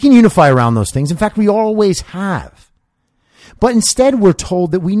 We can unify around those things. In fact, we always have. But instead, we're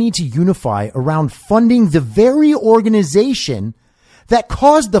told that we need to unify around funding the very organization that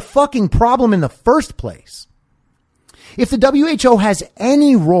caused the fucking problem in the first place. If the WHO has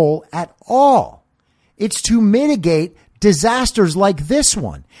any role at all, it's to mitigate disasters like this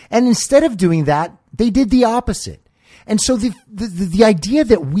one. And instead of doing that, they did the opposite. And so the idea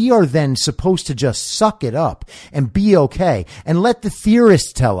that we are then supposed to just suck it up and be okay and let the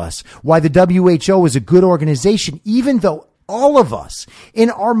theorists tell us why the WHO is a good organization, even though all of us in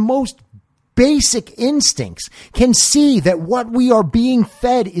our most basic instincts can see that what we are being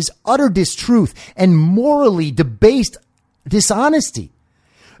fed is utter distruth and morally debased dishonesty.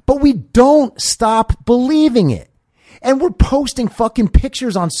 But we don't stop believing it. And we're posting fucking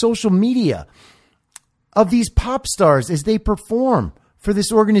pictures on social media of these pop stars as they perform for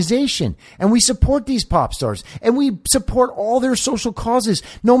this organization. And we support these pop stars and we support all their social causes,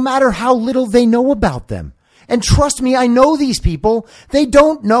 no matter how little they know about them. And trust me, I know these people. They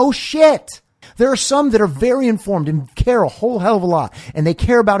don't know shit. There are some that are very informed and care a whole hell of a lot, and they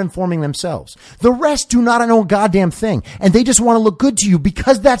care about informing themselves. The rest do not know a goddamn thing, and they just want to look good to you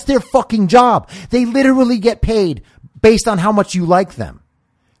because that's their fucking job. They literally get paid based on how much you like them.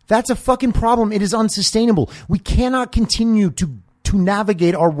 That's a fucking problem. It is unsustainable. We cannot continue to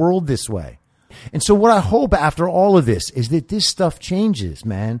navigate our world this way. And so what I hope after all of this is that this stuff changes,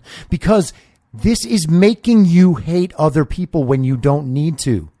 man, because this is making you hate other people when you don't need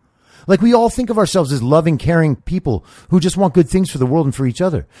to. Like we all think of ourselves as loving, caring people who just want good things for the world and for each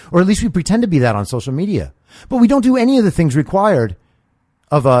other. Or at least we pretend to be that on social media. But we don't do any of the things required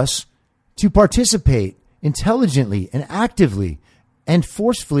of us to participate intelligently and actively and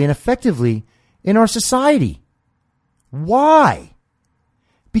forcefully and effectively in our society. Why?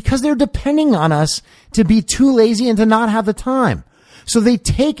 Because they're depending on us to be too lazy and to not have the time. So they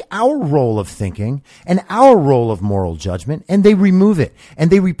take our role of thinking and our role of moral judgment and they remove it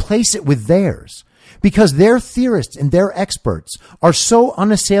and they replace it with theirs because their theorists and their experts are so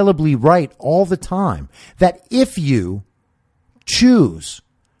unassailably right all the time that if you choose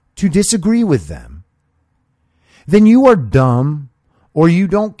to disagree with them, then you are dumb or you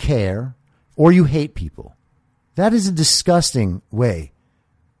don't care or you hate people. That is a disgusting way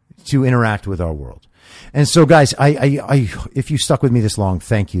to interact with our world. And so, guys, I if you stuck with me this long,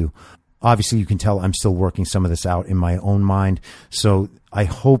 thank you. Obviously, you can tell I'm still working some of this out in my own mind. So I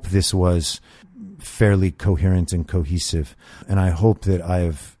hope this was fairly coherent and cohesive. And I hope that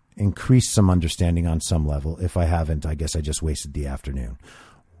I've increased some understanding on some level. If I haven't, I guess I just wasted the afternoon.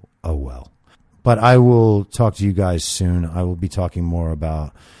 Oh, well. But I will talk to you guys soon. I will be talking more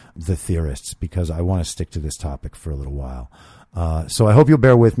about the theorists because I want to stick to this topic for a little while. So I hope you'll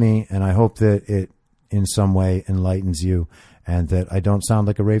bear with me, and I hope that it in some way enlightens you and that I don't sound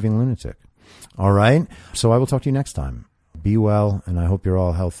like a raving lunatic. All right. So I will talk to you next time. Be well. And I hope you're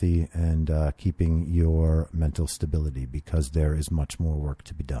all healthy and keeping your mental stability because there is much more work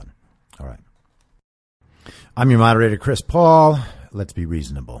to be done. All right. I'm your moderator, Chris Paul. Let's be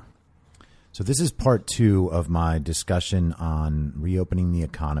reasonable. So this is part 2 of my discussion on reopening the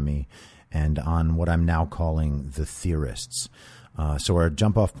economy and on what I'm now calling the theorists. So our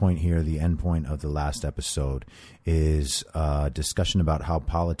jump-off point here, the end point of the last episode, is a discussion about how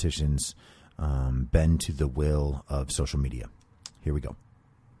politicians bend to the will of social media. Here we go.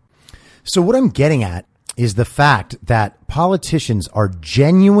 So what I'm getting at is the fact that politicians are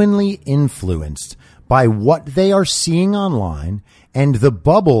genuinely influenced by what they are seeing online and the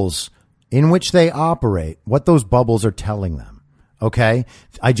bubbles in which they operate, what those bubbles are telling them. Okay?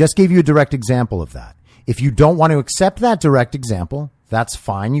 I just gave you a direct example of that. If you don't want to accept that direct example, that's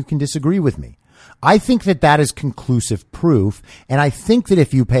fine. You can disagree with me. I think that that is conclusive proof. And I think that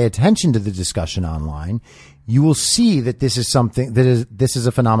if you pay attention to the discussion online, you will see that this is something this is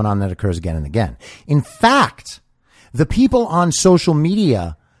a phenomenon that occurs again and again. In fact, the people on social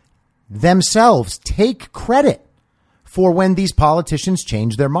media themselves take credit for when these politicians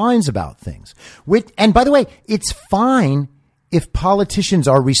change their minds about things. And by the way, it's fine if politicians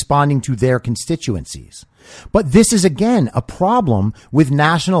are responding to their constituencies. But this is, again, a problem with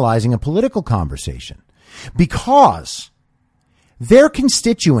nationalizing a political conversation, because their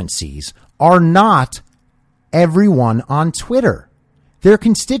constituencies are not everyone on Twitter. Their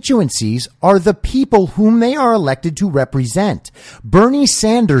constituencies are the people whom they are elected to represent. Bernie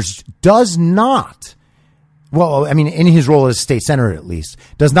Sanders does not, well, I mean, in his role as state senator, at least,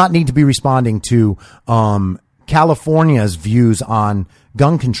 does not need to be responding to California's views on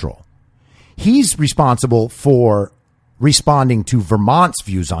gun control. He's responsible for responding to Vermont's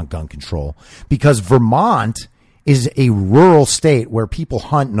views on gun control, because Vermont is a rural state where people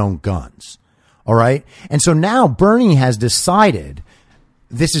hunt and own guns. All right. And so now Bernie has decided,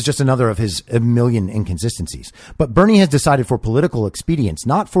 this is just another of his a million inconsistencies, but Bernie has decided for political expedience,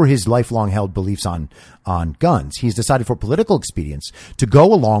 not for his lifelong held beliefs on guns. He's decided for political expedience to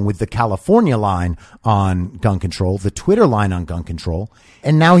go along with the California line on gun control, the Twitter line on gun control.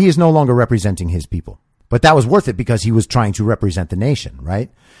 And now he is no longer representing his people. But that was worth it because he was trying to represent the nation,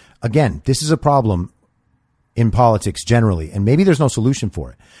 right? Again, this is a problem in politics generally, and maybe there's no solution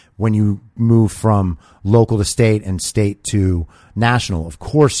for it. When you move from local to state and state to national, of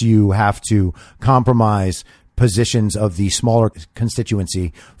course you have to compromise positions of the smaller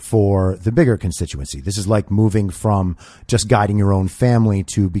constituency for the bigger constituency. This is like moving from just guiding your own family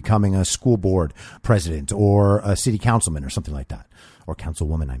to becoming a school board president or a city councilman or something like that, or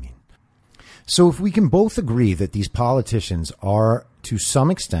councilwoman, I mean. So if we can both agree that these politicians are, to some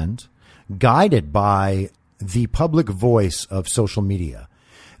extent, guided by the public voice of social media,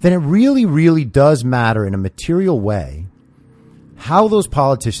 then it really, really does matter in a material way how those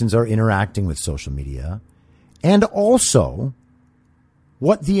politicians are interacting with social media, and also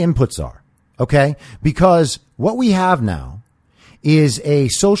what the inputs are. Okay? Because what we have now is a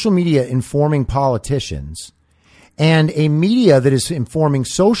social media informing politicians and a media that is informing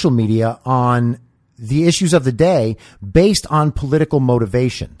social media on the issues of the day based on political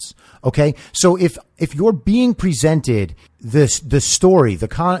motivations. Okay. So if you're being presented the story,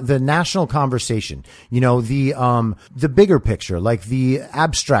 the national conversation, you know, the bigger picture, like the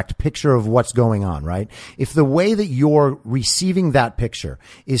abstract picture of what's going on, right? If the way that you're receiving that picture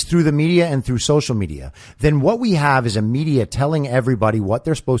is through the media and through social media, then what we have is a media telling everybody what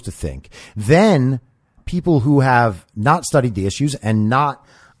they're supposed to think. Then people who have not studied the issues and not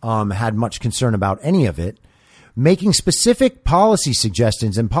had much concern about any of it, making specific policy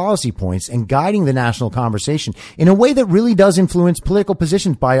suggestions and policy points and guiding the national conversation in a way that really does influence political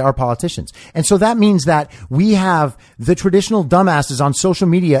positions by our politicians. And so that means that we have the traditional dumbasses on social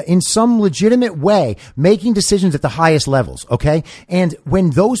media in some legitimate way making decisions at the highest levels. Okay. And when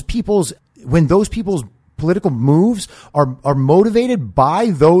those people's political moves are motivated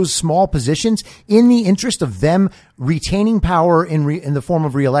by those small positions in the interest of them retaining power in the form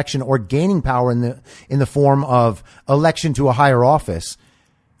of re-election, or gaining power in the form of election to a higher office,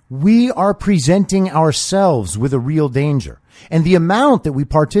 we are presenting ourselves with a real danger. And the amount that we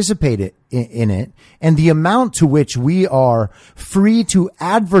participate in it, and the amount to which we are free to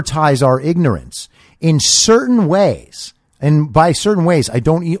advertise our ignorance in certain ways. And by certain ways, I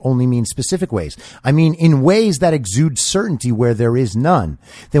don't only mean specific ways. I mean in ways that exude certainty where there is none.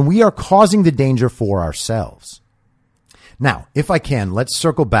 Then we are causing the danger for ourselves. Now, if I can, let's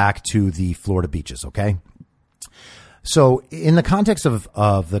circle back to the Florida beaches, okay? So in the context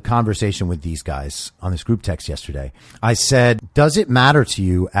of the conversation with these guys on this group text yesterday, I said, does it matter to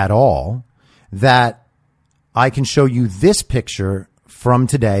you at all that I can show you this picture from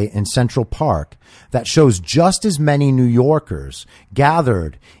today in Central Park that shows just as many New Yorkers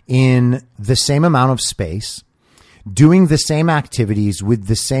gathered in the same amount of space, doing the same activities with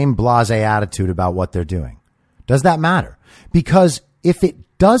the same blasé attitude about what they're doing? Does that matter? Because if it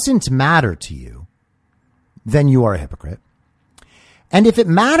doesn't matter to you, then you are a hypocrite. And if it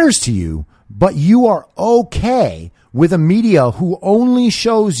matters to you, but you are okay with a media who only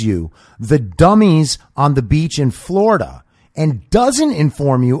shows you the dummies on the beach in Florida and doesn't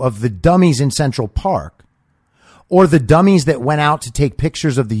inform you of the dummies in Central Park, or the dummies that went out to take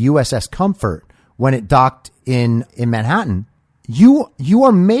pictures of the USS Comfort when it docked in Manhattan, you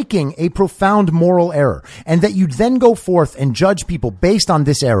are making a profound moral error, and that you then go forth and judge people based on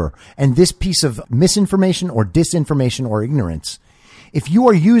this error and this piece of misinformation or disinformation or ignorance. If you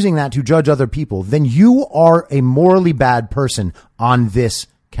are using that to judge other people, then you are a morally bad person on this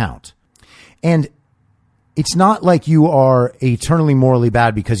count. And it's not like you are eternally morally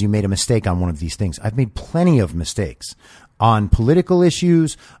bad because you made a mistake on one of these things. I've made plenty of mistakes on political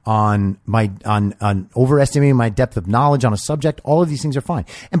issues, on overestimating my depth of knowledge on a subject. All of these things are fine.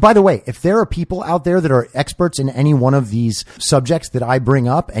 And by the way, if there are people out there that are experts in any one of these subjects that I bring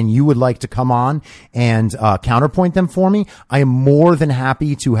up and you would like to come on and counterpoint them for me, I am more than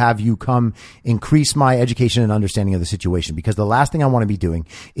happy to have you come increase my education and understanding of the situation, because the last thing I want to be doing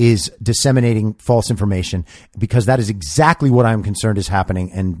is disseminating false information, because that is exactly what I'm concerned is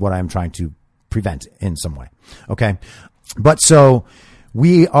happening and what I'm trying to prevent in some way. Okay. But so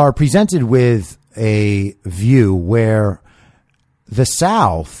we are presented with a view where the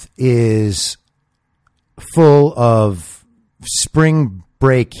South is full of spring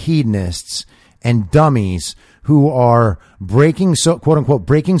break hedonists and dummies who are breaking, quote unquote,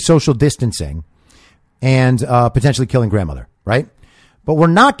 breaking social distancing and potentially killing grandmother, right? But we're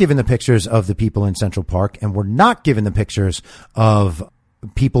not given the pictures of the people in Central Park, and we're not given the pictures of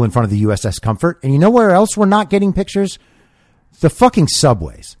people in front of the USS Comfort. And you know where else we're not getting pictures? The fucking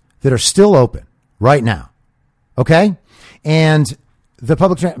subways that are still open right now. Okay. And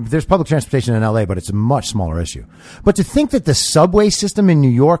there's public transportation in LA, but it's a much smaller issue. But to think that the subway system in New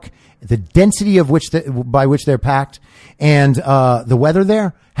York, the density of by which they're packed, and the weather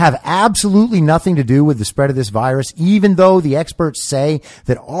there have absolutely nothing to do with the spread of this virus, even though the experts say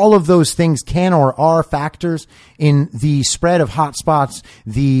that all of those things can or are factors in the spread of hotspots,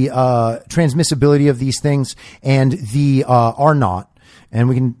 the transmissibility of these things, and the R naught. And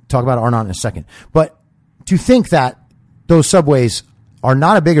we can talk about R naught in a second. But to think that those subways are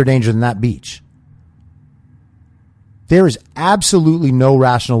not a bigger danger than that beach, there is absolutely no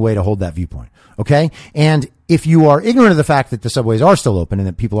rational way to hold that viewpoint. Okay. And if you are ignorant of the fact that the subways are still open and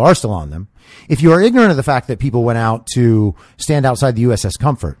that people are still on them, if you are ignorant of the fact that people went out to stand outside the USS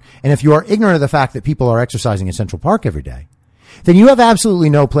Comfort, and if you are ignorant of the fact that people are exercising in Central Park every day, then you have absolutely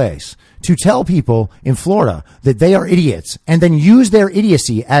no place to tell people in Florida that they are idiots and then use their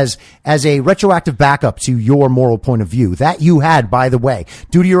idiocy as a retroactive backup to your moral point of view that you had, by the way,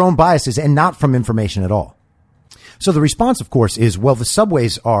 due to your own biases and not from information at all. So the response, of course, is, well, the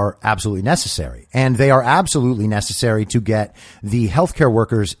subways are absolutely necessary, and they are absolutely necessary to get the healthcare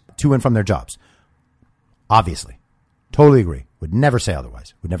workers to and from their jobs. Obviously. Totally agree. Would never say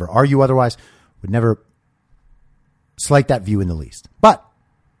otherwise. Would never argue otherwise. Would never slight that view in the least. But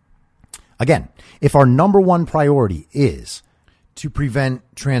again, if our number one priority is to prevent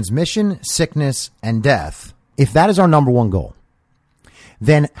transmission, sickness, and death, if that is our number one goal,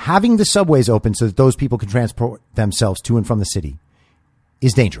 then having the subways open so that those people can transport themselves to and from the city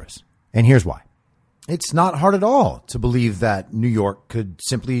is dangerous. And here's why. It's not hard at all to believe that New York could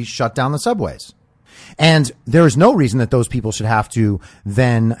simply shut down the subways. And there is no reason that those people should have to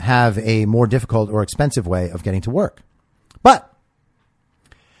then have a more difficult or expensive way of getting to work. But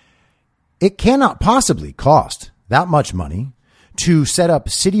it cannot possibly cost that much money to set up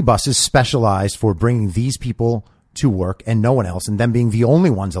city buses specialized for bringing these people to work and no one else, and them being the only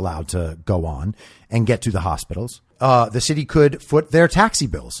ones allowed to go on and get to the hospitals. The city could foot their taxi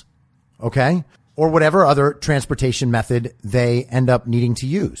bills, okay? Or whatever other transportation method they end up needing to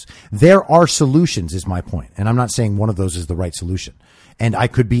use. There are solutions, is my point. And I'm not saying one of those is the right solution. And I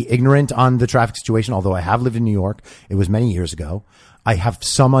could be ignorant on the traffic situation, although I have lived in New York. It was many years ago. I have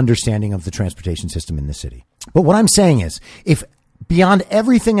some understanding of the transportation system in the city. But what I'm saying is, if beyond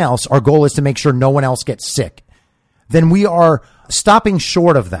everything else, our goal is to make sure no one else gets sick, then we are stopping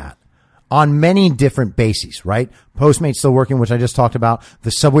short of that on many different bases, right? Postmates still working, which I just talked about,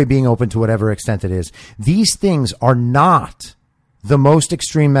 the subway being open to whatever extent it is. These things are not the most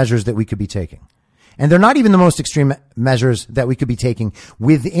extreme measures that we could be taking. And they're not even the most extreme measures that we could be taking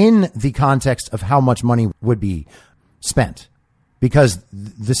within the context of how much money would be spent. Because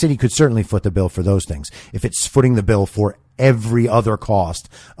the city could certainly foot the bill for those things if it's footing the bill for every other cost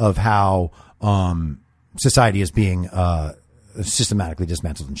of how society is being systematically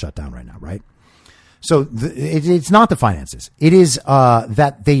dismantled and shut down right now, right? So it's not the finances. It is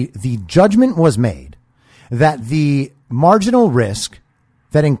that the judgment was made that the marginal risk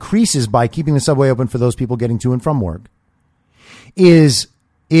that increases by keeping the subway open for those people getting to and from work is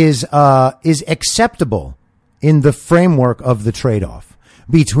acceptable in the framework of the trade-off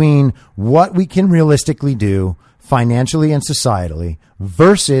between what we can realistically do financially and societally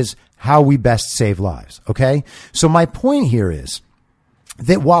versus how we best save lives. Okay. So my point here is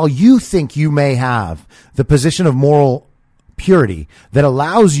that while you think you may have the position of moral purity that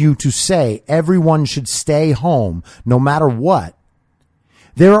allows you to say everyone should stay home no matter what,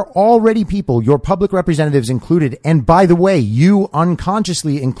 there are already people, your public representatives included, and by the way, you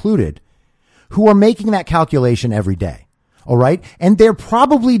unconsciously included, who are making that calculation every day. All right. And they're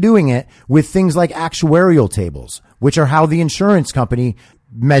probably doing it with things like actuarial tables, which are how the insurance company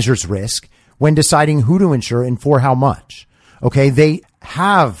measures risk when deciding who to insure and for how much. Okay. They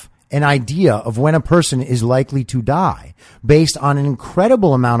have an idea of when a person is likely to die based on an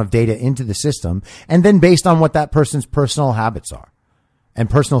incredible amount of data into the system, and then based on what that person's personal habits are and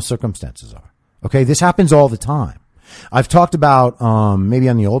personal circumstances are. Okay. This happens all the time. I've talked about, maybe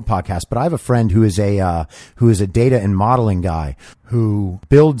on the old podcast, but I have a friend who is a data and modeling guy who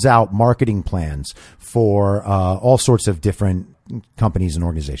builds out marketing plans for, all sorts of different companies and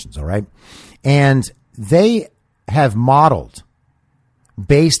organizations. All right. And they have modeled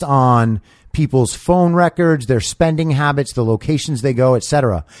based on people's phone records, their spending habits, the locations they go,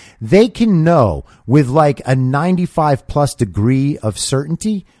 etc. They can know with like a 95 plus degree of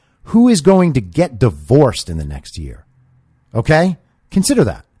certainty who is going to get divorced in the next year. Okay? Consider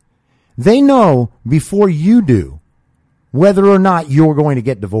that. They know before you do whether or not you're going to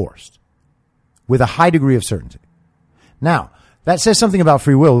get divorced with a high degree of certainty. Now, that says something about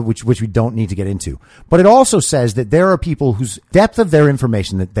free will, which we don't need to get into. But it also says that there are people whose depth of their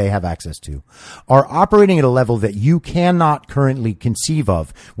information that they have access to are operating at a level that you cannot currently conceive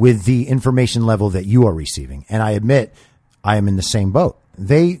of with the information level that you are receiving. And I admit I am in the same boat.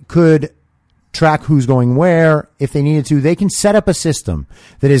 They could track who's going where if they needed to. They can set up a system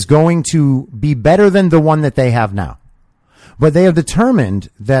that is going to be better than the one that they have now. But they have determined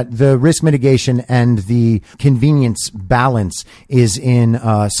that the risk mitigation and the convenience balance is in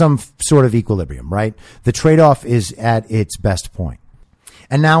some sort of equilibrium, right? The trade-off is at its best point.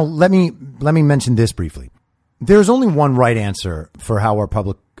 And now let me mention this briefly. There's only one right answer for how our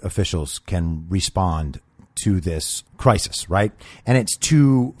public officials can respond to this crisis, right? And it's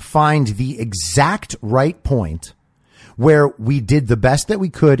to find the exact right point where we did the best that we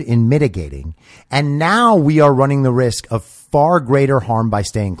could in mitigating, and now we are running the risk of far greater harm by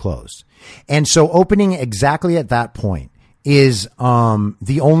staying closed. And so opening exactly at that point is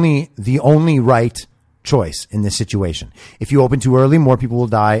the only right choice in this situation. If you open too early, more people will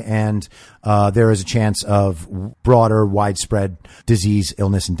die, and there is a chance of broader, widespread disease,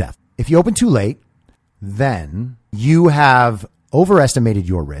 illness, and death. If you open too late, then you have overestimated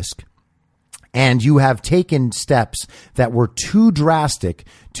your risk, and you have taken steps that were too drastic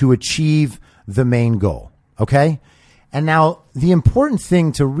to achieve the main goal. Okay? And now the important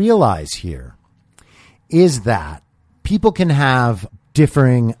thing to realize here is that people can have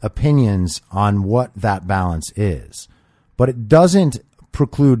differing opinions on what that balance is, but it doesn't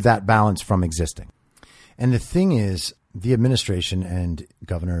preclude that balance from existing. And the thing is, the administration and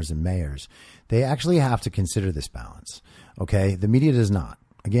governors and mayors, they actually have to consider this balance. Okay? The media does not.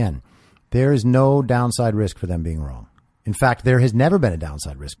 Again, there is no downside risk for them being wrong. In fact, there has never been a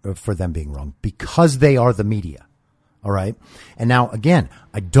downside risk for them being wrong because they are the media. All right. And now, again,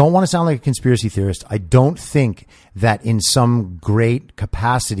 I don't want to sound like a conspiracy theorist. I don't think that in some great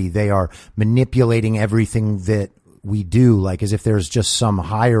capacity they are manipulating everything that we do, like as if there's just some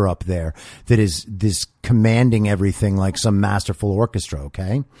higher up there that is this commanding everything like some masterful orchestra.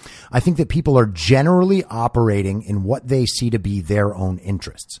 Okay. I think that people are generally operating in what they see to be their own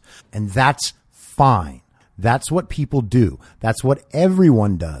interests. And that's fine. That's what people do. That's what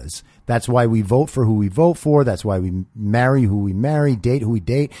everyone does. That's why we vote for who we vote for. That's why we marry who we marry, date who we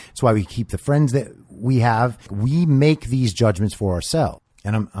date. That's why we keep the friends that we have. We make these judgments for ourselves.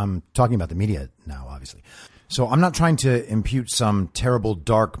 And I'm talking about the media now, obviously. So I'm not trying to impute some terrible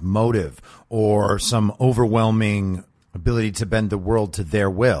dark motive or some overwhelming ability to bend the world to their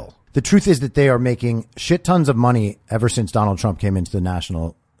will. The truth is that they are making shit tons of money ever since Donald Trump came into the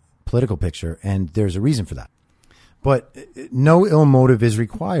national political picture, and there's a reason for that. But no ill motive is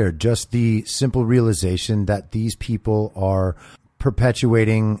required, just the simple realization that these people are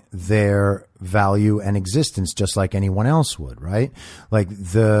perpetuating their value and existence just like anyone else would, right? Like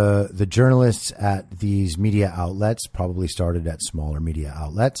the journalists at these media outlets probably started at smaller media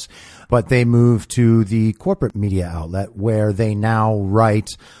outlets, but they moved to the corporate media outlet where they now write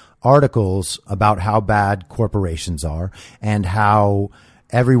articles about how bad corporations are and how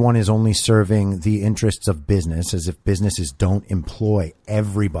everyone is only serving the interests of business, as if businesses don't employ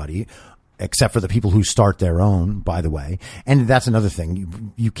everybody, except for the people who start their own, by the way. And that's another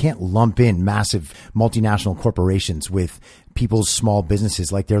thing. You can't lump in massive multinational corporations with people's small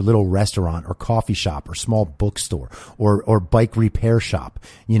businesses, like their little restaurant or coffee shop or small bookstore or bike repair shop.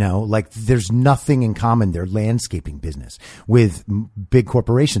 Like there's nothing in common, their landscaping business, with big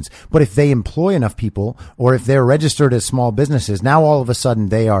corporations. But if they employ enough people, or if they're registered as small businesses, now all of a sudden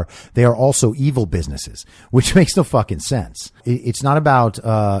they are also evil businesses, which makes no fucking sense. It's not about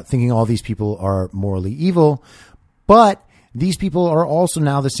thinking all these people are morally evil, but these people are also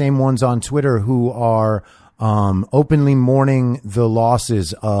now the same ones on Twitter who are openly mourning the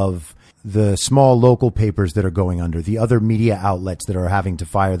losses of the small local papers that are going under, the other media outlets that are having to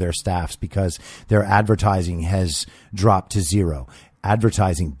fire their staffs because their advertising has dropped to zero.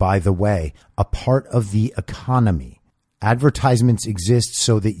 Advertising, by the way, a part of the economy. Advertisements exist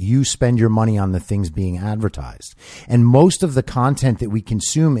so that you spend your money on the things being advertised. And most of the content that we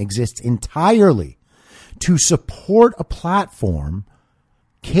consume exists entirely to support a platform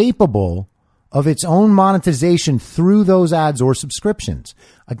capable of its own monetization through those ads or subscriptions.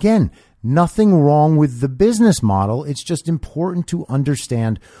 Again, nothing wrong with the business model. It's just important to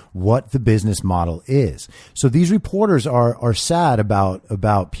understand what the business model is. So these reporters are sad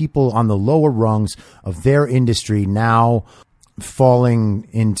about people on the lower rungs of their industry now falling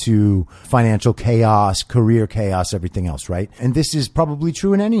into financial chaos, career chaos, everything else, right? And this is probably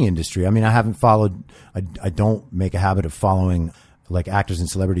true in any industry. I mean, I don't make a habit of following like actors and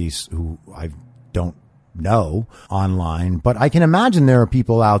celebrities who I don't know online, but I can imagine there are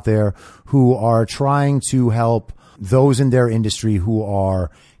people out there who are trying to help those in their industry who are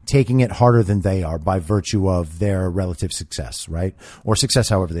taking it harder than they are by virtue of their relative success, right? Or success,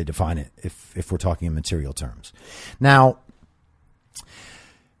 however they define it, if we're talking in material terms. Now,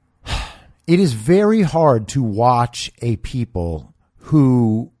 it is very hard to watch a people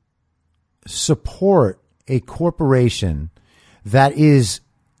who support a corporation that is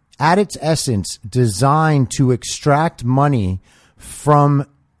at its essence designed to extract money from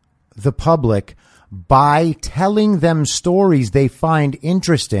the public by telling them stories they find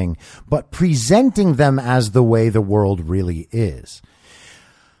interesting, but presenting them as the way the world really is.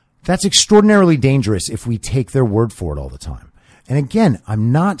 That's extraordinarily dangerous if we take their word for it all the time. And again,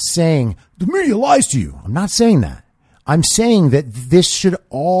 I'm not saying the media lies to you. I'm not saying that. I'm saying that this should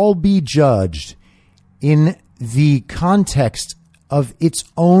all be judged in the context of its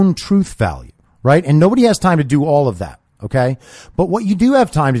own truth value, right? And nobody has time to do all of that, okay? But what you do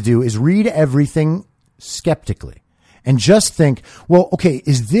have time to do is read everything skeptically and just think, well, okay,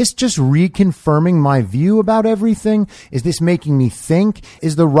 is this just reconfirming my view about everything? Is this making me think?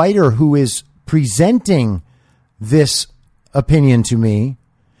 Is the writer who is presenting this opinion to me,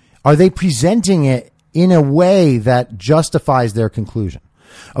 are they presenting it in a way that justifies their conclusion?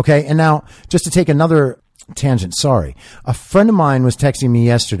 Okay, and now just to take another tangent, sorry. A friend of mine was texting me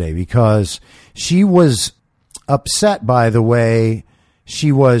yesterday because she was upset by the way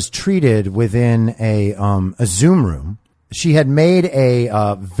she was treated within a Zoom room. She had made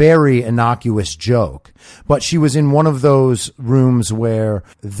a very innocuous joke, but she was in one of those rooms where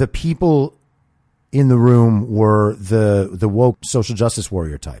the people in the room were the woke social justice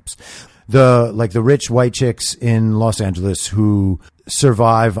warrior types. The rich white chicks in Los Angeles who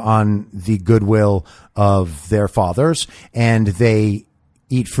survive on the goodwill of their fathers, and they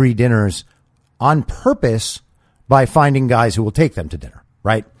eat free dinners on purpose by finding guys who will take them to dinner,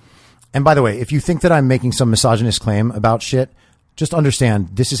 right? And by the way, if you think that I'm making some misogynist claim about shit, just understand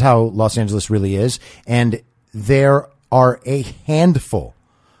this is how Los Angeles really is. And there are a handful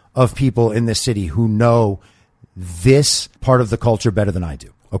of people in this city who know this part of the culture better than I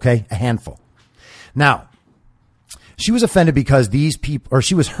do. Okay? A handful. Now, she was offended because these people, or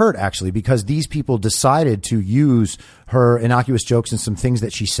she was hurt actually, because these people decided to use her innocuous jokes and some things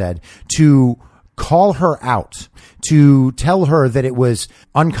that she said to call her out, to tell her that it was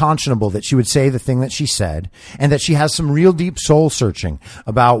unconscionable that she would say the thing that she said, and that she has some real deep soul searching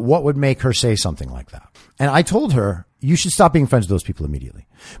about what would make her say something like that. And I told her, you should stop being friends with those people immediately,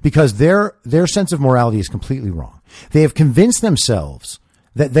 because their sense of morality is completely wrong. They have convinced themselves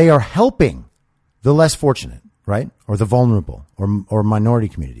that they are helping the less fortunate, right? Or the vulnerable or minority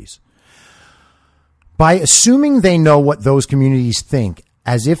communities by assuming they know what those communities think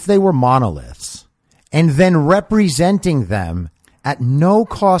as if they were monoliths, and then representing them at no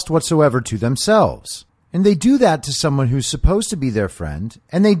cost whatsoever to themselves. And they do that to someone who's supposed to be their friend,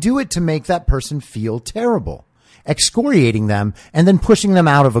 and they do it to make that person feel terrible, excoriating them and then pushing them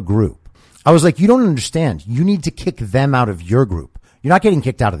out of a group. I was like, you don't understand. You need to kick them out of your group. You're not getting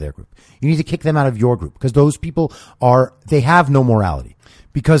kicked out of their group. You need to kick them out of your group, because those people they have no morality.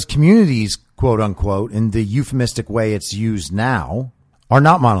 Because communities, quote unquote, in the euphemistic way it's used now, are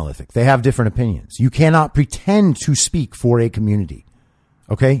not monolithic. They have different opinions. You cannot pretend to speak for a community.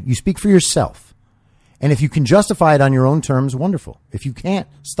 Okay? You speak for yourself. And if you can justify it on your own terms, wonderful. If you can't,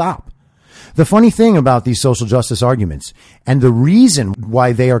 stop. The funny thing about these social justice arguments, and the reason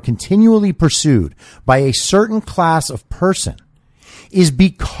why they are continually pursued by a certain class of person, is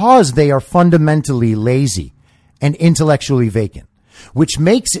because they are fundamentally lazy and intellectually vacant, which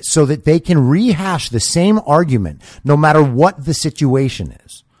makes it so that they can rehash the same argument no matter what the situation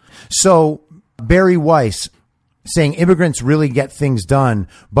is. So Barry Weiss saying immigrants really get things done,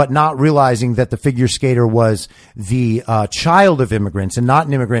 but not realizing that the figure skater was the child of immigrants and not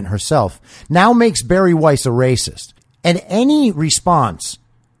an immigrant herself, now makes Barry Weiss a racist. And any response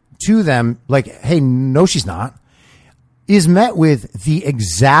to them, like, hey, no, she's not, is met with the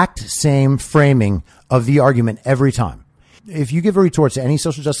exact same framing of the argument every time. If you give a retort to any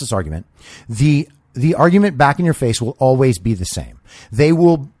social justice argument, the argument back in your face will always be the same. They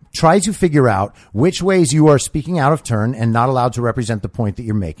will try to figure out which ways you are speaking out of turn and not allowed to represent the point that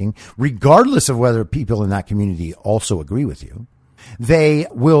you're making, regardless of whether people in that community also agree with you. They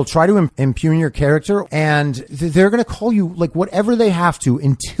will try to impugn your character, and they're going to call you like whatever they have to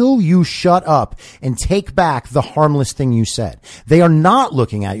until you shut up and take back the harmless thing you said. They are not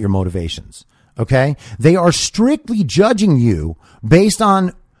looking at your motivations. Okay. They are strictly judging you based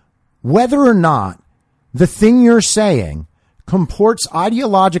on whether or not the thing you're saying comports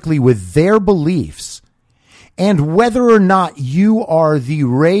ideologically with their beliefs, and whether or not you are the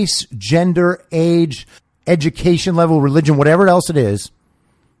race, gender, age, education level, religion, whatever else it is,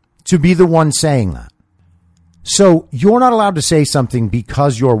 to be the one saying that. So you're not allowed to say something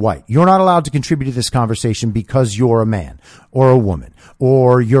because you're white. You're not allowed to contribute to this conversation because you're a man or a woman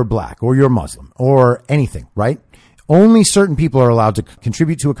or you're black or you're Muslim or anything, right? Only certain people are allowed to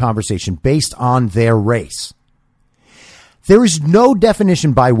contribute to a conversation based on their race. There is no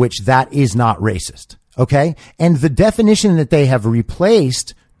definition by which that is not racist, okay? And the definition that they have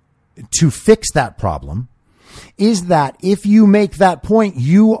replaced to fix that problem is that if you make that point,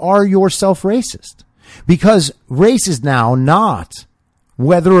 you are yourself racist. Because race is now not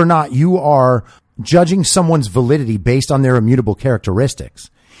whether or not you are judging someone's validity based on their immutable characteristics.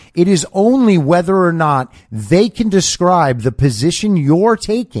 It is only whether or not they can describe the position you're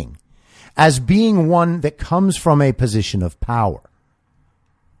taking as being one that comes from a position of power.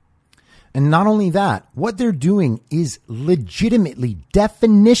 And not only that, what they're doing is legitimately,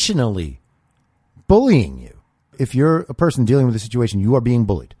 definitionally bullying you. If you're a person dealing with a situation, you are being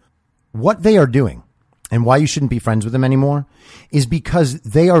bullied. What they are doing, and why you shouldn't be friends with them anymore, is because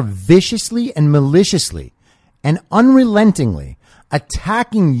they are viciously and maliciously and unrelentingly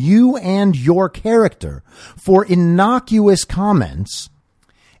attacking you and your character for innocuous comments.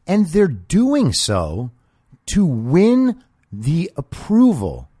 And they're doing so to win the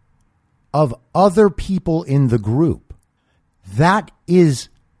approval of other people in the group. That is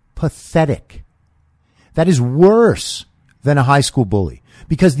pathetic. That is worse than a high school bully,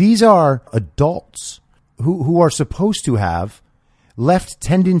 because these are adults who are supposed to have left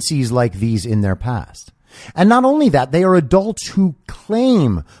tendencies like these in their past. And not only that, they are adults who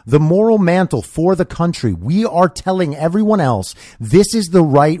claim the moral mantle for the country. We are telling everyone else this is the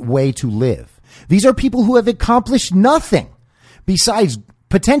right way to live. These are people who have accomplished nothing besides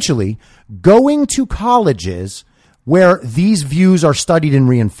potentially going to colleges where these views are studied and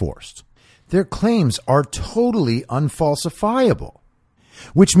reinforced. Their claims are totally unfalsifiable,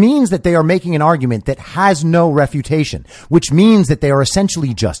 which means that they are making an argument that has no refutation, which means that they are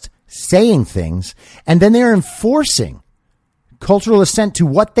essentially just saying things, and then they're enforcing cultural assent to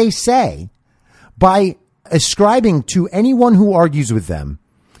what they say by ascribing to anyone who argues with them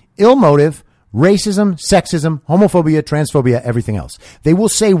ill motive, racism, sexism, homophobia, transphobia, everything else. They will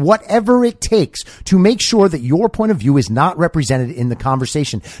say whatever it takes to make sure that your point of view is not represented in the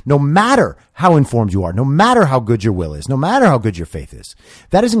conversation, no matter how informed you are, no matter how good your will is, no matter how good your faith is.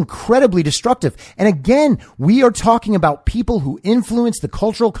 That is incredibly destructive. And again, we are talking about people who influence the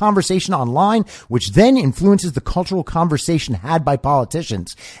cultural conversation online, which then influences the cultural conversation had by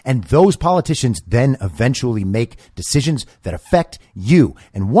politicians. And those politicians then eventually make decisions that affect you.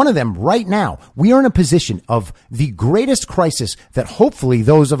 And one of them right now, we are in a position of the greatest crisis that hopefully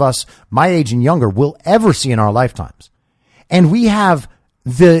those of us my age and younger will ever see in our lifetimes. And we have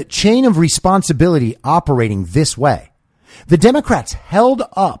the chain of responsibility operating this way. The Democrats held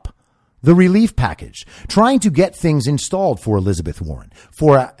up the relief package, trying to get things installed for Elizabeth Warren,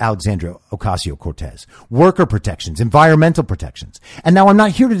 for Alexandria Ocasio-Cortez, worker protections, environmental protections. And now I'm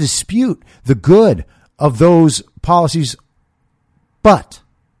not here to dispute the good of those policies, but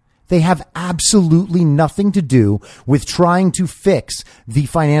They have absolutely nothing to do with trying to fix the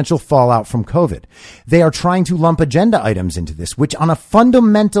financial fallout from COVID. They are trying to lump agenda items into this, which on a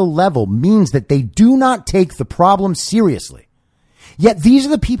fundamental level means that they do not take the problem seriously. Yet these are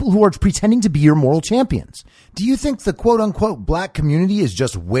the people who are pretending to be your moral champions. Do you think the quote unquote black community is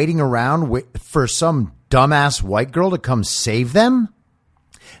just waiting around for some dumbass white girl to come save them?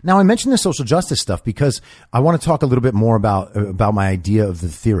 Now, I mentioned the social justice stuff because I want to talk a little bit more about my idea of the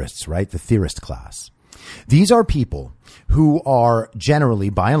theorists, right? The theorist class. These are people who are generally,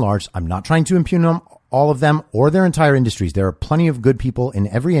 by and large, I'm not trying to impugn all of them or their entire industries. There are plenty of good people in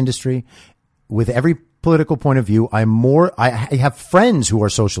every industry with every political point of view. I have friends who are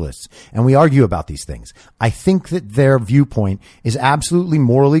socialists and we argue about these things. I think that their viewpoint is absolutely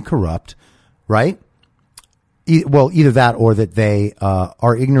morally corrupt, right? Well, either that or that they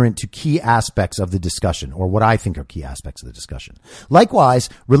are ignorant to key aspects of the discussion, or what I think are key aspects of the discussion. Likewise,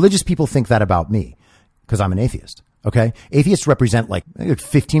 religious people think that about me because I'm an atheist. Okay. Atheists represent like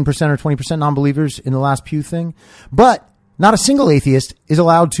 15% or 20% non-believers in the last Pew thing, but not a single atheist is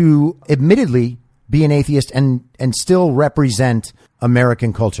allowed to admittedly be an atheist and still represent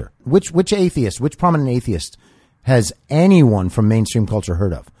American culture. Which prominent atheist has anyone from mainstream culture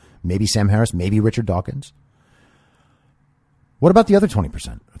heard of? Maybe Sam Harris, maybe Richard Dawkins. What about the other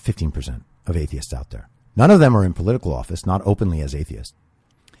 20%, 15% of atheists out there? None of them are in political office, not openly as atheists.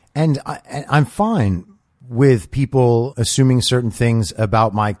 And I'm fine with people assuming certain things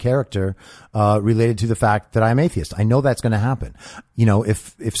about my character related to the fact that I'm atheist. I know that's going to happen. You know,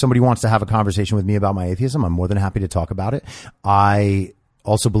 if somebody wants to have a conversation with me about my atheism, I'm more than happy to talk about it. I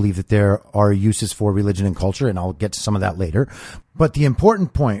also believe that there are uses for religion and culture, and I'll get to some of that later. But the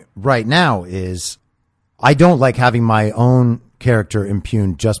important point right now is I don't like having my own character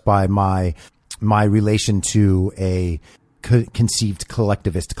impugned just by my relation to a conceived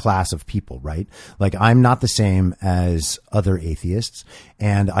collectivist class of people, right? Like, I'm not the same as other atheists,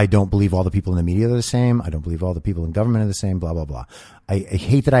 and I don't believe all the people in the media are the same. I don't believe all the people in government are the same, blah, blah, blah. I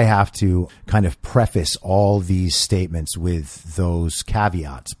hate that I have to kind of preface all these statements with those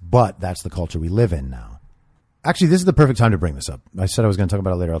caveats, but that's the culture we live in now. Actually, this is the perfect time to bring this up. I said I was going to talk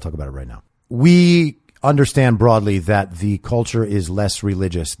about it later. I'll talk about it right now. We understand broadly that the culture is less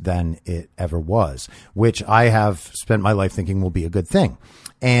religious than it ever was, which I have spent my life thinking will be a good thing.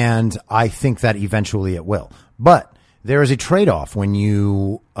 And I think that eventually it will. But there is a trade-off when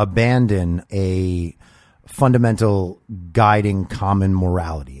you abandon a fundamental guiding common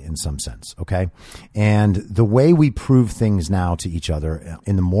morality in some sense. Okay. And the way we prove things now to each other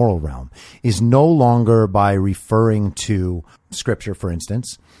in the moral realm is no longer by referring to scripture, for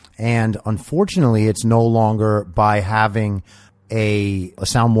instance. And unfortunately, it's no longer by having a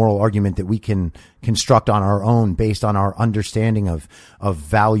sound moral argument that we can construct on our own based on our understanding of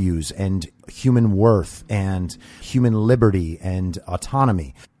values and human worth and human liberty and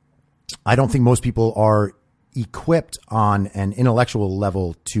autonomy. I don't think most people are equipped on an intellectual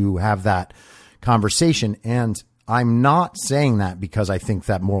level to have that conversation. And I'm not saying that because I think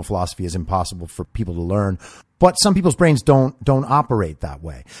that moral philosophy is impossible for people to learn. But some people's brains don't operate that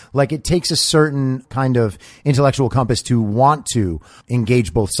way. Like, it takes a certain kind of intellectual compass to want to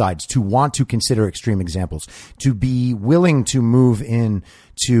engage both sides, to want to consider extreme examples, to be willing to move in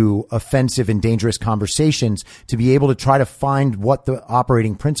to offensive and dangerous conversations, to be able to try to find what the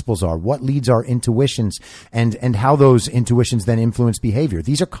operating principles are, what leads our intuitions, and how those intuitions then influence behavior.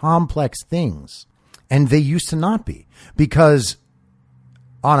 These are complex things, and they used to not be, because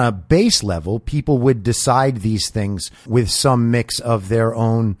on a base level, people would decide these things with some mix of their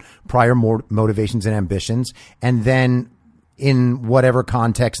own prior motivations and ambitions, and then in whatever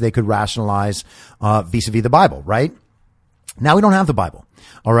context they could rationalize vis-a-vis the Bible, right? Now we don't have the Bible,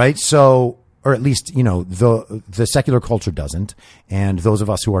 all right? So, or at least, you know, the secular culture doesn't, and those of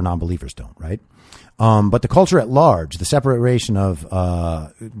us who are non-believers don't, right? But the culture at large, the separation of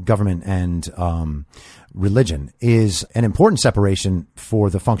government and religion is an important separation for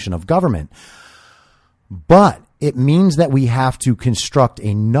the function of government. But it means that we have to construct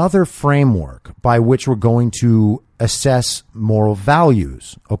another framework by which we're going to assess moral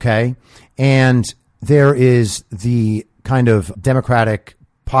values, okay? And there is the kind of democratic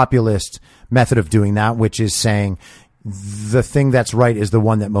populist method of doing that, which is saying the thing that's right is the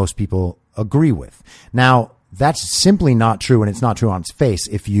one that most people agree with. Now, that's simply not true, and it's not true on its face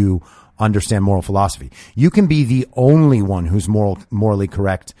if you understand moral philosophy. You can be the only one who's morally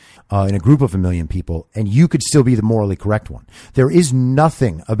correct in a group of 1 million people, and you could still be the morally correct one. There is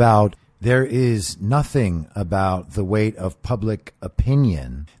nothing about There is nothing about the weight of public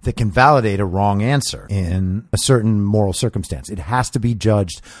opinion that can validate a wrong answer in a certain moral circumstance. It has to be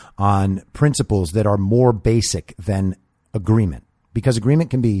judged on principles that are more basic than agreement, because agreement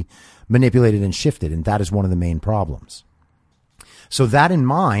can be manipulated and shifted, and that is one of the main problems. So that in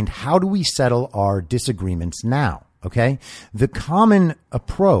mind, how do we settle our disagreements now? Okay. The common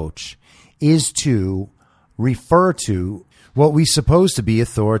approach is to refer to what we suppose to be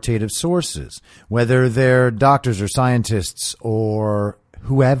authoritative sources, whether they're doctors or scientists or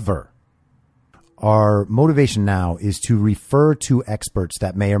whoever. Our motivation now is to refer to experts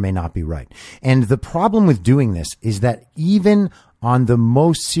that may or may not be right. And the problem with doing this is that even on the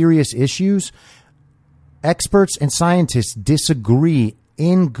most serious issues, experts and scientists disagree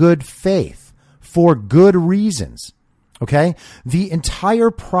in good faith for good reasons. Okay? The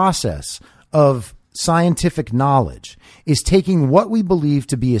entire process of scientific knowledge is taking what we believe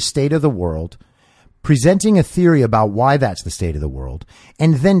to be a state of the world, presenting a theory about why that's the state of the world,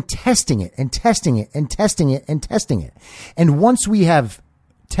 and then testing it and testing it and testing it and testing it. And once we have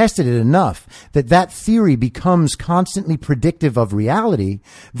tested it enough that that theory becomes constantly predictive of reality,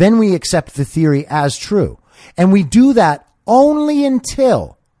 then we accept the theory as true. And we do that only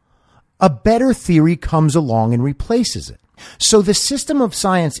until a better theory comes along and replaces it. So the system of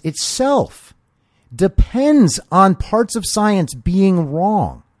science itself depends on parts of science being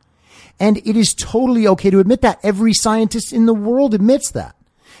wrong. And it is totally okay to admit that. Every scientist in the world admits that.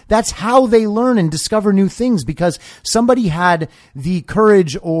 That's how they learn and discover new things, because somebody had the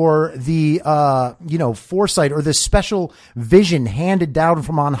courage or the, foresight or the special vision handed down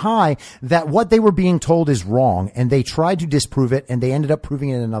from on high that what they were being told is wrong. And they tried to disprove it, and they ended up proving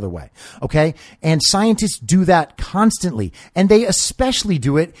it another way. Okay. And scientists do that constantly. And they especially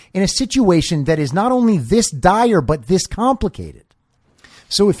do it in a situation that is not only this dire, but this complicated.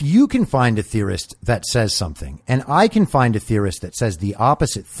 So if you can find a theorist that says something, and I can find a theorist that says the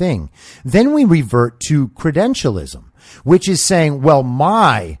opposite thing, then we revert to credentialism, which is saying, well,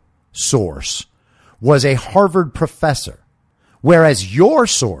 my source was a Harvard professor, whereas your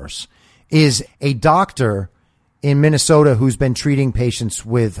source is a doctor in Minnesota who's been treating patients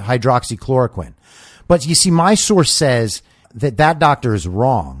with hydroxychloroquine. But you see, my source says that that doctor is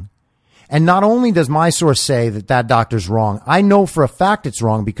wrong. And not only does my source say that that doctor's wrong, I know for a fact it's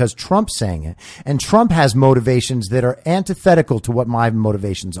wrong because Trump's saying it. And Trump has motivations that are antithetical to what my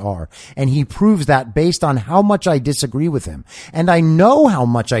motivations are. And he proves that based on how much I disagree with him. And I know how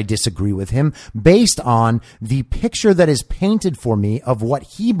much I disagree with him based on the picture that is painted for me of what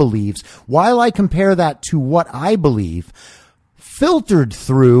he believes, while I compare that to what I believe, filtered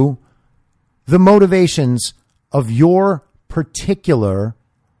through the motivations of your particular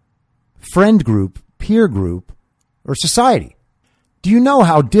friend group, peer group, or society. Do you know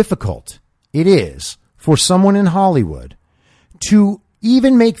how difficult it is for someone in Hollywood to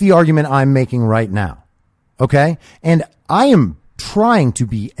even make the argument I'm making right now? Okay? And I am trying to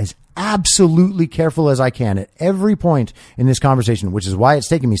be as absolutely careful as I can at every point in this conversation, which is why it's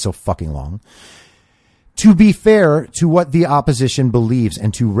taken me so fucking long, to be fair to what the opposition believes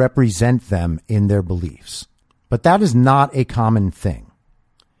and to represent them in their beliefs. But that is not a common thing.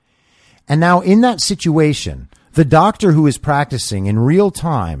 And now in that situation, the doctor who is practicing in real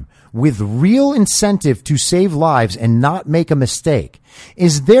time with real incentive to save lives and not make a mistake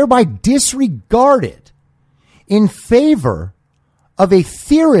is thereby disregarded in favor of a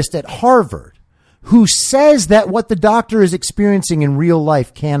theorist at Harvard who says that what the doctor is experiencing in real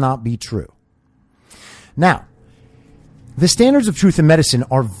life cannot be true. Now, the standards of truth in medicine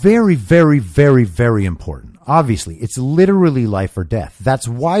are very, very, very, very important. Obviously, it's literally life or death. That's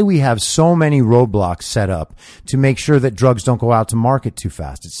why we have so many roadblocks set up to make sure that drugs don't go out to market too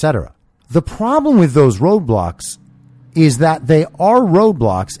fast, etc. The problem with those roadblocks is that they are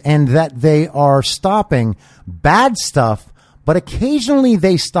roadblocks and that they are stopping bad stuff, but occasionally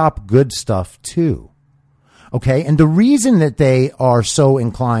they stop good stuff too. Okay. And the reason that they are so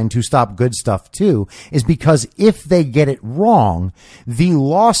inclined to stop good stuff too is because if they get it wrong, the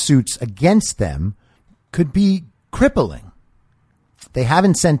lawsuits against them could be crippling. They have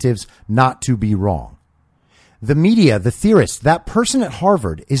incentives not to be wrong. The media, the theorists, that person at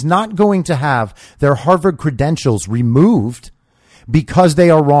Harvard is not going to have their Harvard credentials removed because they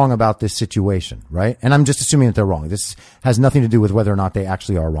are wrong about this situation, right? And I'm just assuming that they're wrong. This has nothing to do with whether or not they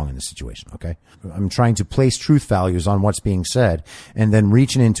actually are wrong in this situation, okay? I'm trying to place truth values on what's being said and then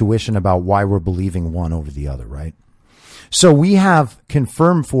reach an intuition about why we're believing one over the other, right? So we have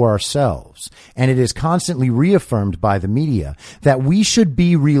confirmed for ourselves, and it is constantly reaffirmed by the media, that we should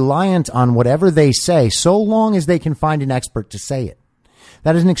be reliant on whatever they say so long as they can find an expert to say it.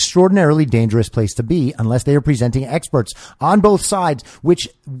 That is an extraordinarily dangerous place to be unless they are presenting experts on both sides, which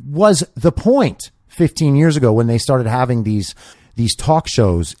was the point 15 years ago when they started having these talk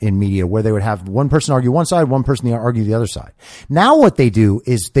shows in media where they would have one person argue one side, one person argue the other side. Now what they do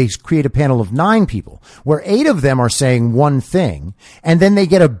is they create a panel of 9 people where 8 of them are saying one thing, and then they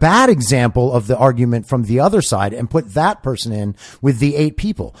get a bad example of the argument from the other side and put that person in with the 8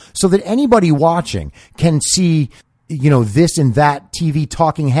 people so that anybody watching can see, this and that TV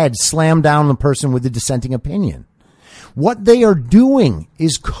talking head slam down the person with the dissenting opinion. What they are doing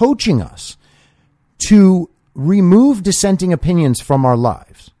is coaching us to remove dissenting opinions from our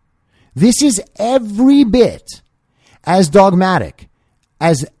lives. This is every bit as dogmatic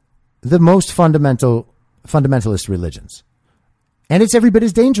as the most fundamentalist religions. And it's every bit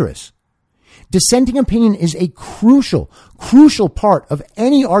as dangerous. Dissenting opinion is a crucial part of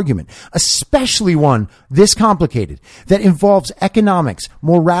any argument, especially one this complicated that involves economics,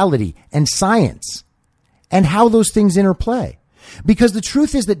 morality, and science, and how those things interplay. Because the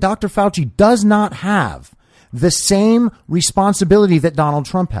truth is that Dr. Fauci does not have the same responsibility that Donald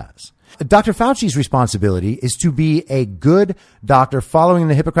Trump has. Dr. Fauci's responsibility is to be a good doctor following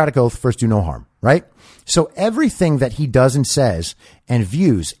the Hippocratic Oath, first do no harm, right? So everything that he does and says and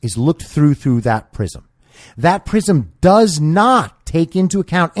views is looked through that prism. That prism does not take into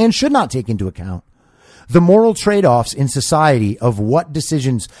account and should not take into account the moral trade-offs in society of what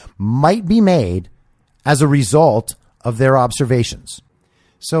decisions might be made as a result of their observations.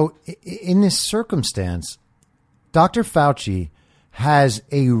 So in this circumstance, Dr. Fauci has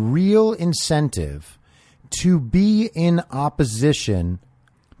a real incentive to be in opposition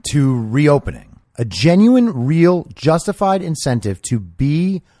to reopening, a genuine, real, justified incentive to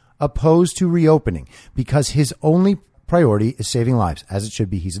be opposed to reopening because his only priority is saving lives, as it should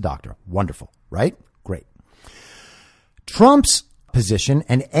be. He's a doctor. Wonderful, right? Great. Trump's position,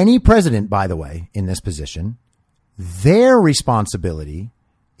 and any president, by the way, in this position, their responsibility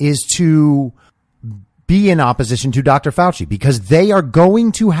is to be in opposition to Dr. Fauci because they are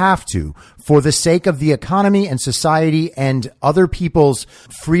going to have to, for the sake of the economy and society and other people's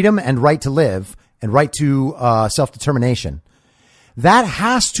freedom and right to live and right to self-determination. That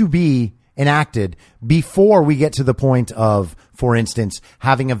has to be enacted before we get to the point of, for instance,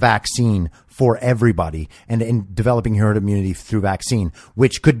 having a vaccine for everybody and in developing herd immunity through vaccine,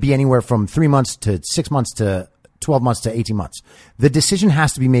 which could be anywhere from 3 months to 6 months to 12 months to 18 months. The decision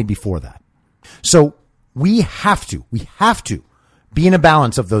has to be made before that. So we have to be in a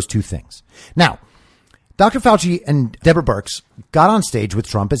balance of those two things. Now, Dr. Fauci and Deborah Birx got on stage with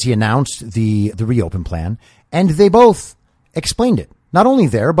Trump as he announced the reopen plan, and they both explained it, not only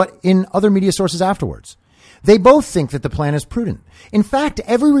there, but in other media sources afterwards. They both think that the plan is prudent. In fact,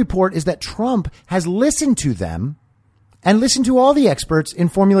 every report is that Trump has listened to them and listened to all the experts in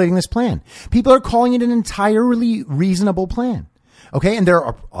formulating this plan. People are calling it an entirely reasonable plan. Okay. And there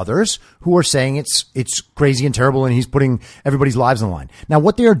are others who are saying it's crazy and terrible and he's putting everybody's lives on the line. Now,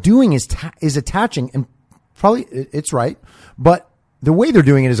 what they are doing is attaching, and probably it's right, but the way they're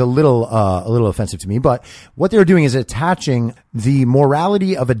doing it is a little offensive to me, but what they're doing is attaching the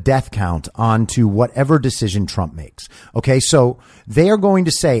morality of a death count onto whatever decision Trump makes. Okay. So they are going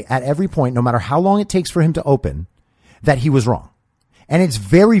to say at every point, no matter how long it takes for him to open, that he was wrong. And it's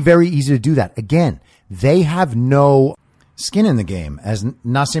very, very easy to do that. Again, they have no skin in the game, as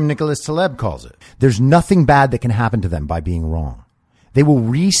Nassim Nicholas Taleb calls it. There's nothing bad that can happen to them by being wrong. They will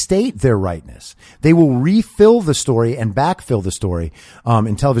restate their rightness. They will refill the story and backfill the story.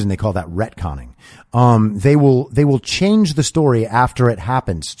 In television, they call that retconning. They will change the story after it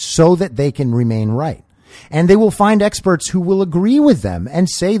happens so that they can remain right. And they will find experts who will agree with them and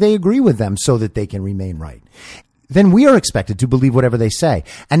say they agree with them so that they can remain right. Then we are expected to believe whatever they say.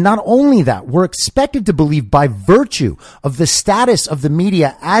 And not only that, we're expected to believe by virtue of the status of the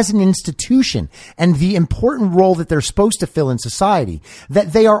media as an institution and the important role that they're supposed to fill in society,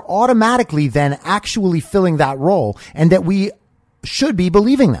 that they are automatically then actually filling that role and that we should be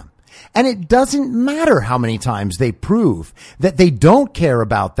believing them. And it doesn't matter how many times they prove that they don't care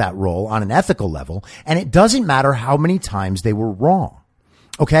about that role on an ethical level. And it doesn't matter how many times they were wrong.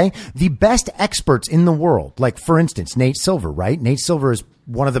 Okay. The best experts in the world, like, for instance, Nate Silver, right? Nate Silver is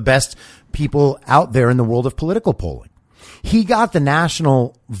one of the best people out there in the world of political polling. He got the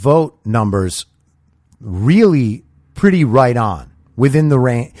national vote numbers really pretty right on within the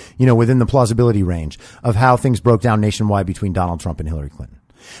range, within the plausibility range of how things broke down nationwide between Donald Trump and Hillary Clinton.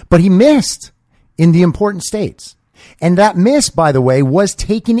 But he missed in the important states. And that miss, by the way, was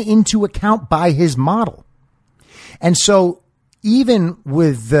taken into account by his model. And so even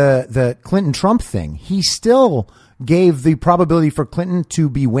with the Clinton-Trump thing, he still gave the probability for Clinton to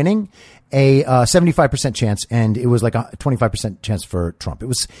be winning a 75% chance, and it was like a 25% chance for Trump. It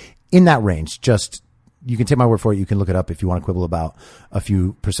was in that range. Just, you can take my word for it. You can look it up if you want to quibble about a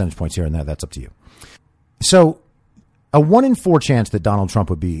few percentage points here and there. That's up to you. So a 1 in 4 chance that Donald Trump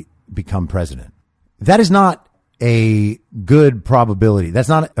would become president. That is not a good probability. That's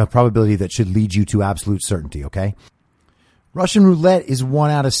not a probability that should lead you to absolute certainty. Okay. Russian roulette is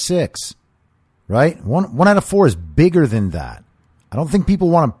 1 out of 6, right? One out of 4 is bigger than that. I don't think people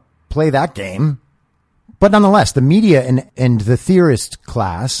want to play that game, but nonetheless, the media and the theorist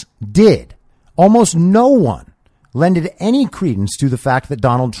class did. Almost no one lended any credence to the fact that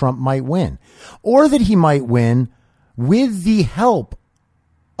Donald Trump might win, or that he might win with the help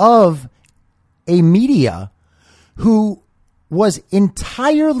of a media who was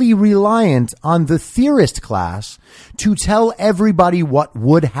entirely reliant on the theorist class to tell everybody what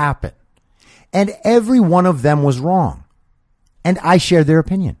would happen. And every one of them was wrong. And I shared their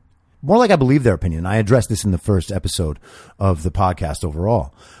opinion. More like I believe their opinion. I addressed this in the first episode of the podcast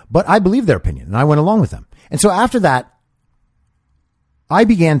overall. But I believe their opinion, and I went along with them. And so after that, I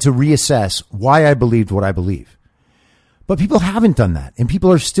began to reassess why I believed what I believe. But people haven't done that. And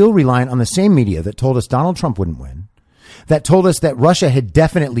people are still reliant on the same media that told us Donald Trump wouldn't win, that told us that Russia had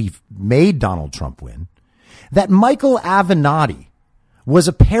definitely made Donald Trump win, that Michael Avenatti was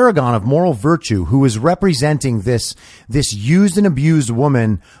a paragon of moral virtue who was representing this used and abused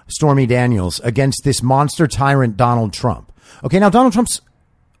woman, Stormy Daniels, against this monster tyrant, Donald Trump. Okay, now Donald Trump's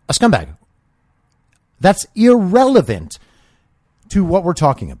a scumbag. That's irrelevant to what we're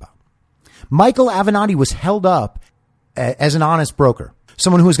talking about. Michael Avenatti was held up as an honest broker,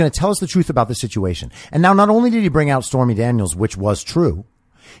 someone who was going to tell us the truth about the situation. And now not only did he bring out Stormy Daniels, which was true,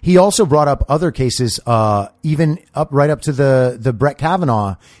 he also brought up other cases, even right up to the Brett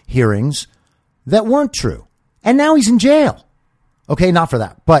Kavanaugh hearings that weren't true. And now he's in jail. Okay, not for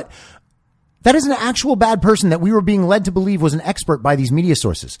that, but that is an actual bad person that we were being led to believe was an expert by these media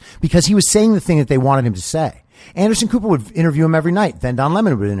sources because he was saying the thing that they wanted him to say. Anderson Cooper would interview him every night. Then Don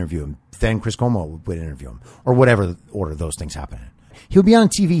Lemon would interview him. Then Chris Cuomo would interview him, or whatever order those things happen in. He would be on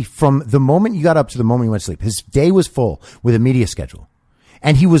TV from the moment you got up to the moment you went to sleep. His day was full with a media schedule.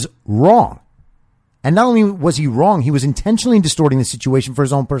 And he was wrong. And not only was he wrong, he was intentionally distorting the situation for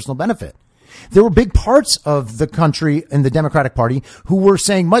his own personal benefit. There were big parts of the country and the Democratic Party who were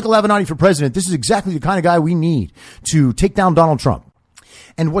saying, Michael Avenatti for president, this is exactly the kind of guy we need to take down Donald Trump.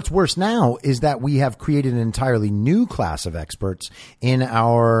 And what's worse now is that we have created an entirely new class of experts in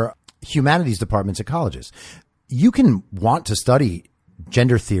our humanities departments at colleges. You can want to study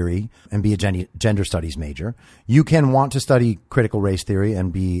gender theory and be a gender studies major. You can want to study critical race theory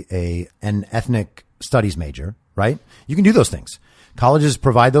and be an ethnic studies major, right? You can do those things. Colleges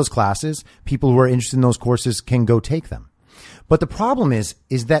provide those classes. People who are interested in those courses can go take them. But the problem is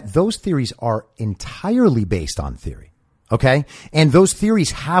that those theories are entirely based on theory. Okay. And those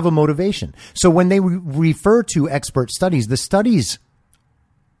theories have a motivation. So when they refer to expert studies, the studies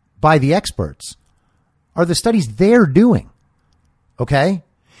by the experts are the studies they're doing. Okay.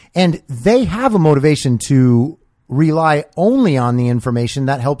 And they have a motivation to rely only on the information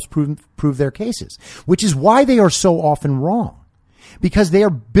that helps prove their cases, which is why they are so often wrong, because they are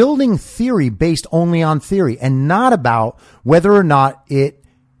building theory based only on theory and not about whether or not it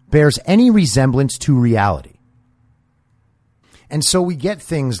bears any resemblance to reality. And so we get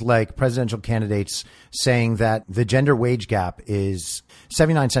things like presidential candidates saying that the gender wage gap is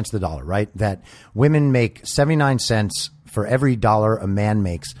 79 cents to the dollar, right? That women make 79 cents for every dollar a man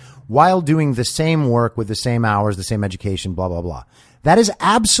makes while doing the same work with the same hours, the same education, blah, blah, blah. That is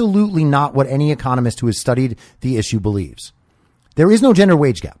absolutely not what any economist who has studied the issue believes. There is no gender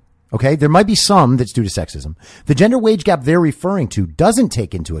wage gap. Okay. There might be some that's due to sexism. The gender wage gap they're referring to doesn't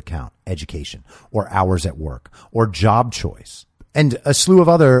take into account education or hours at work or job choice and a slew of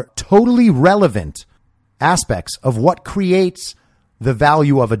other totally relevant aspects of what creates the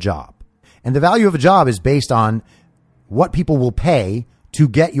value of a job. And the value of a job is based on what people will pay to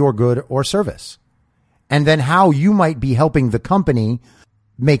get your good or service, and then how you might be helping the company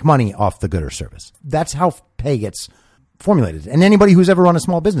make money off the good or service. That's how pay gets formulated. And anybody who's ever run a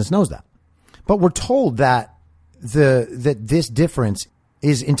small business knows that. But we're told that this difference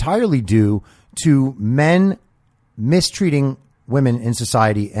is entirely due to men mistreating women in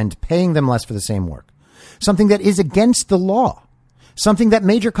society and paying them less for the same work. Something that is against the law. Something that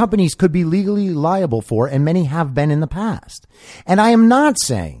major companies could be legally liable for, and many have been in the past. And I am not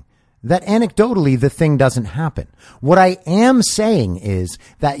saying that anecdotally the thing doesn't happen. What I am saying is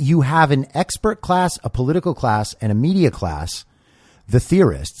that you have an expert class, a political class, and a media class, the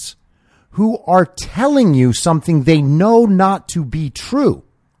theorists, who are telling you something they know not to be true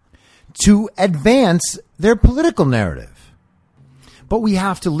to advance their political narrative. But we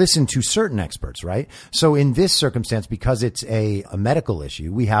have to listen to certain experts, right? So in this circumstance, because it's a medical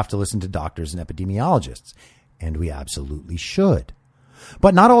issue, we have to listen to doctors and epidemiologists, and we absolutely should.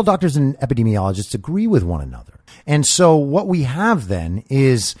 But not all doctors and epidemiologists agree with one another. And so what we have then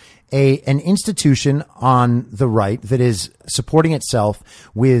is an institution on the right that is supporting itself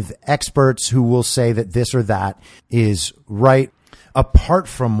with experts who will say that this or that is right apart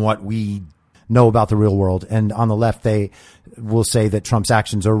from what we know about the real world. And on the left, they will say that Trump's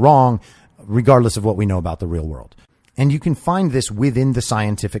actions are wrong, regardless of what we know about the real world. And you can find this within the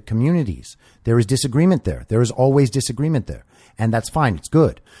scientific communities. There is disagreement there. There is always disagreement there. And that's fine. It's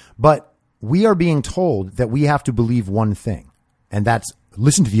good. But we are being told that we have to believe one thing, and that's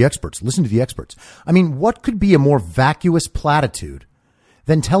listen to the experts. Listen to the experts. I mean, what could be a more vacuous platitude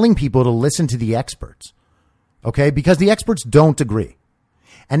than telling people to listen to the experts? Okay, because the experts don't agree.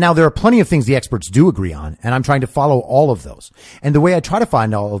 And now there are plenty of things the experts do agree on, and I'm trying to follow all of those. And the way I try to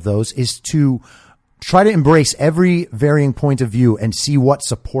find all of those is to try to embrace every varying point of view and see what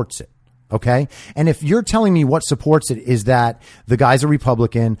supports it. Okay. And if you're telling me what supports it is that the guy's a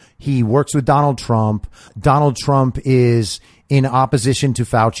Republican, he works with Donald Trump is in opposition to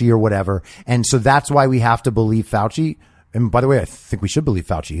Fauci or whatever, and so that's why we have to believe Fauci. And by the way, I think we should believe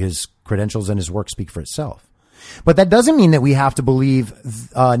Fauci. His credentials and his work speak for itself. But that doesn't mean that we have to believe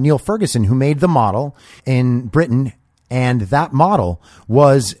Neil Ferguson, who made the model in Britain, and that model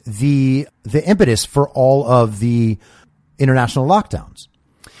was the impetus for all of the international lockdowns.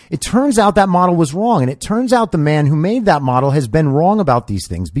 It turns out that model was wrong, and it turns out the man who made that model has been wrong about these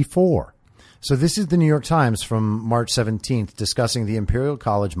things before. So this is the New York Times from March 17th discussing the Imperial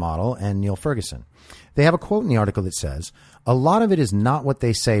College model and Neil Ferguson. They have a quote in the article that says, "A lot of it is not what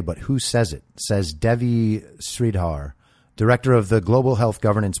they say, but who says it," says Devi Sridhar, director of the Global Health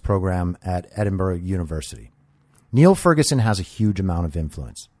Governance Program at Edinburgh University. Neil Ferguson has a huge amount of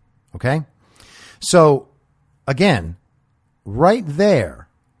influence. Okay? So, again, right there,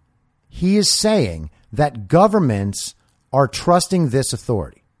 he is saying that governments are trusting this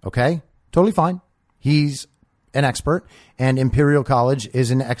authority. Okay? Totally fine. He's an expert, and Imperial College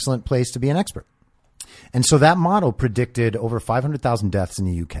is an excellent place to be an expert. And so that model predicted over 500,000 deaths in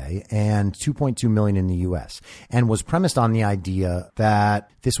the UK and 2.2 million in the US, and was premised on the idea that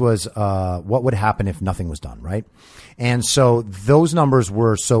this was what would happen if nothing was done, right? And so those numbers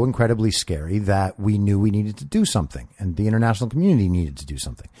were so incredibly scary that we knew we needed to do something, and the international community needed to do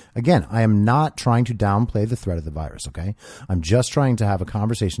something. Again, I am not trying to downplay the threat of the virus, okay? I'm just trying to have a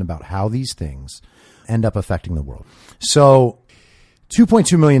conversation about how these things end up affecting the world. So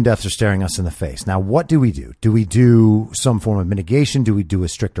 2.2 million deaths are staring us in the face. Now, what do we do? Do we do some form of mitigation? Do we do a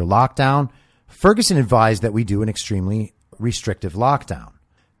stricter lockdown? Ferguson advised that we do an extremely restrictive lockdown.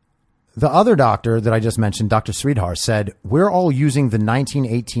 The other doctor that I just mentioned, Dr. Sridhar, said, we're all using the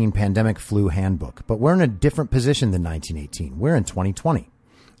 1918 pandemic flu handbook, but we're in a different position than 1918. We're in 2020.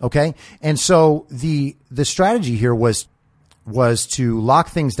 Okay. And so the strategy here was to lock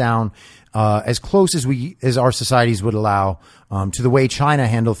things down as close as our societies would allow to the way China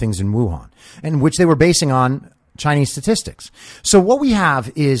handled things in Wuhan, and which they were basing on Chinese statistics. So what we have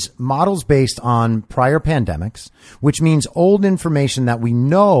is models based on prior pandemics, which means old information that we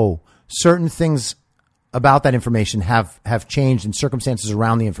know certain things about that information have changed, and circumstances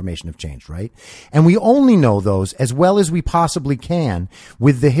around the information have changed, right? And we only know those as well as we possibly can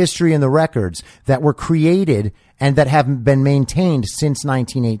with the history and the records that were created and that have been maintained since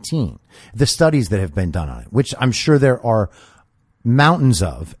 1918. The studies that have been done on it, which I'm sure there are mountains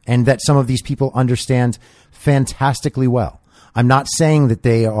of, and that some of these people understand fantastically well. I'm not saying that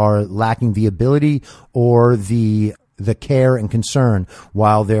they are lacking the ability or the care and concern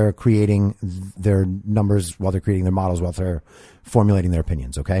while they're creating their numbers, while they're creating their models, while they're formulating their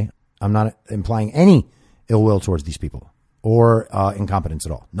opinions. Okay. I'm not implying any ill will towards these people or incompetence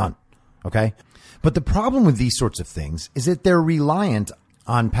at all. None. Okay. But the problem with these sorts of things is that they're reliant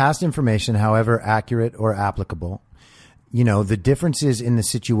on past information, however accurate or applicable. You know, the differences in the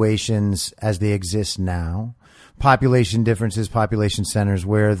situations as they exist now, population differences, population centers,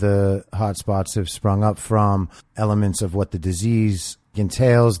 where the hotspots have sprung up from, elements of what the disease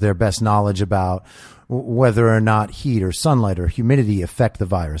entails, their best knowledge about whether or not heat or sunlight or humidity affect the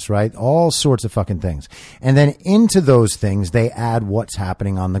virus, right? All sorts of fucking things. And then into those things, they add what's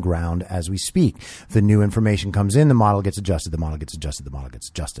happening on the ground as we speak. The new information comes in, the model gets adjusted, the model gets adjusted, the model gets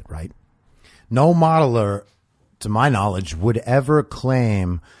adjusted, right? No modeler, to my knowledge, would ever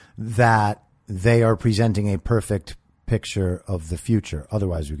claim that they are presenting a perfect picture of the future.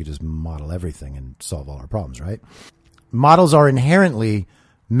 Otherwise, we could just model everything and solve all our problems, right? Models are inherently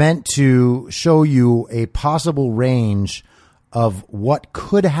meant to show you a possible range of what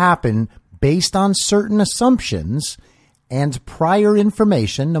could happen based on certain assumptions and prior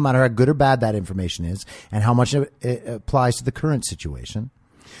information, no matter how good or bad that information is, and how much it applies to the current situation.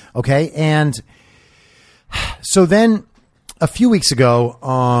 Okay. And so then a few weeks ago,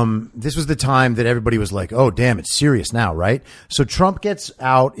 this was the time that everybody was like, oh, damn, it's serious now, right? So Trump gets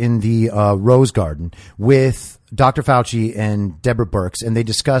out in the Rose Garden with Dr. Fauci and Deborah Birx, and they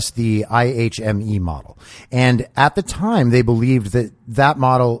discuss the IHME model. And at the time, they believed that that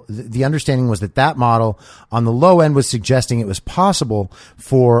model, the understanding was that that model on the low end was suggesting it was possible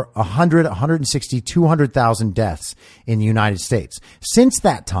for 100, 160, 200,000 deaths in the United States. Since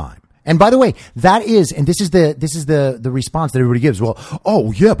that time, and by the way, that is, and this is the response that everybody gives. Well,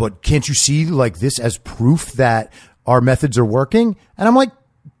 oh yeah, but can't you see like this as proof that our methods are working? And I'm like,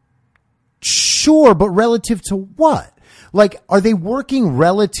 sure, but relative to what? Like, are they working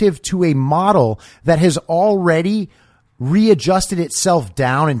relative to a model that has already readjusted itself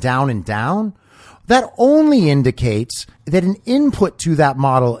down and down and down? That only indicates that an input to that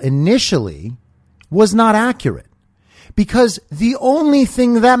model initially was not accurate. Because the only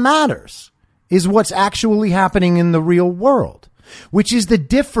thing that matters is what's actually happening in the real world, which is the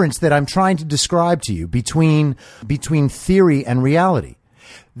difference that I'm trying to describe to you between theory and reality.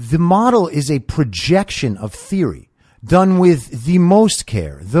 The model is a projection of theory done with the most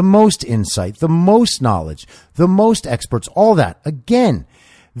care, the most insight, the most knowledge, the most experts, all that. Again,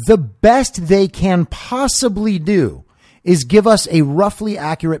 the best they can possibly do is give us a roughly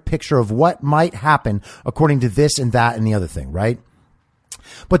accurate picture of what might happen according to this and that and the other thing, right?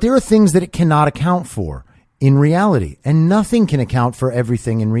 But there are things that it cannot account for in reality, and nothing can account for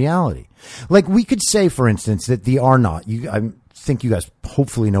everything in reality. Like we could say, for instance, that the R naught, I think you guys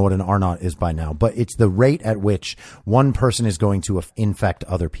hopefully know what an R naught is by now, but it's the rate at which one person is going to infect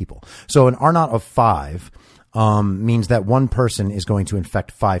other people. So an R naught of 5 means that one person is going to infect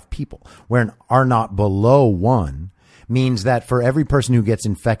 5 people, where an R naught below 1 means that for every person who gets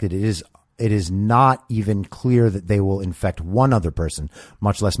infected, it is not even clear that they will infect one other person,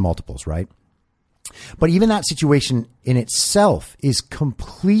 much less multiples, right? But even that situation in itself is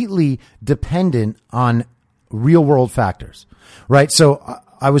completely dependent on real world factors, right? So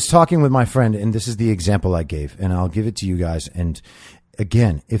I was talking with my friend, and this is the example I gave, and I'll give it to you guys. And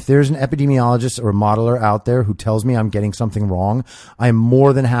again, if there's an epidemiologist or a modeler out there who tells me I'm getting something wrong, I'm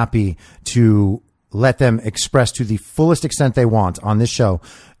more than happy to let them express to the fullest extent they want on this show,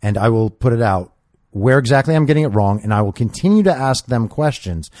 and I will put it out where exactly I'm getting it wrong, and I will continue to ask them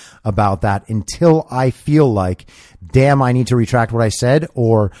questions about that until I feel like, damn, I need to retract what I said,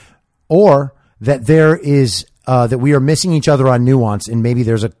 or that there is that we are missing each other on nuance, and maybe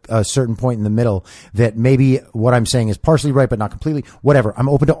there's a certain point in the middle that maybe what I'm saying is partially right but not completely. Whatever. I'm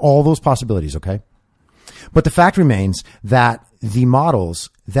open to all those possibilities, okay? But the fact remains that the models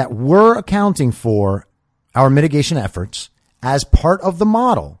that were accounting for our mitigation efforts as part of the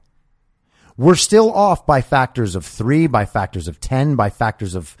model were still off by factors of 3, by factors of 10, by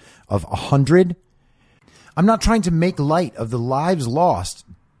factors of 100. I'm not trying to make light of the lives lost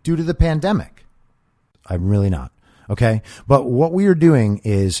due to the pandemic. I'm really not. Okay. But what we are doing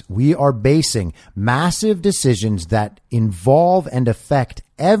is we are basing massive decisions that involve and affect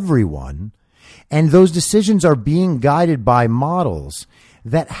everyone. And those decisions are being guided by models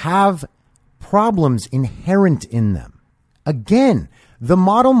that have problems inherent in them. Again, the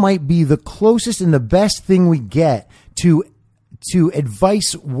model might be the closest and the best thing we get to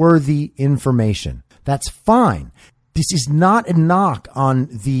advice-worthy information. That's fine. This is not a knock on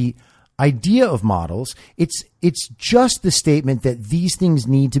the idea of models. It's just the statement that these things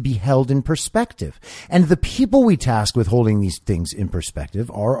need to be held in perspective. And the people we task with holding these things in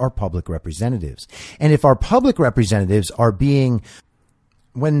perspective are our public representatives. And if our public representatives are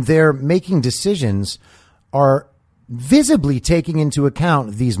when they're making decisions, are visibly taking into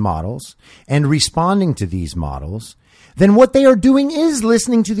account these models and responding to these models, then what they are doing is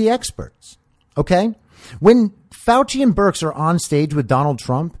listening to the experts. Okay? When Fauci and Birx are on stage with Donald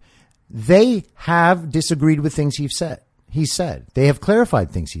Trump, they have disagreed with things he said. They have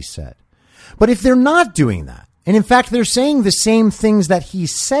clarified things he said. But if they're not doing that, and in fact, they're saying the same things that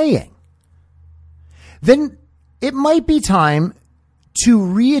he's saying, then it might be time to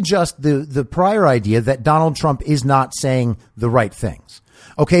readjust the prior idea that Donald Trump is not saying the right things.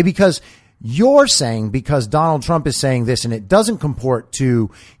 Okay, because you're saying because Donald Trump is saying this and it doesn't comport to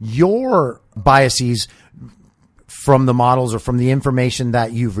your biases from the models or from the information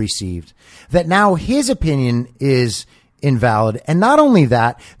that you've received, that now his opinion is invalid. And not only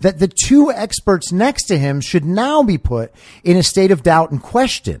that the two experts next to him should now be put in a state of doubt and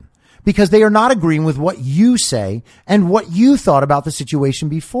question because they are not agreeing with what you say and what you thought about the situation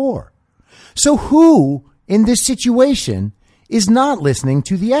before. So who in this situation is not listening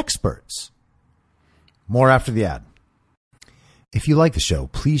to the experts? More after the ad. If you like the show,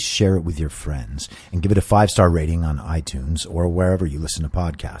 please share it with your friends and give it a 5-star rating on iTunes or wherever you listen to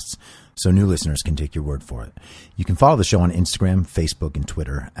podcasts so new listeners can take your word for it. You can follow the show on Instagram, Facebook, and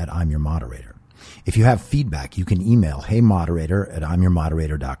Twitter at I'm Your Moderator. If you have feedback, you can email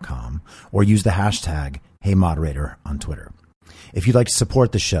heymoderator@imyourmoderator.com or use the hashtag heymoderator on Twitter. If you'd like to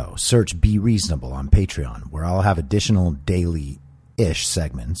support the show, search Be Reasonable on Patreon, where I'll have additional daily-ish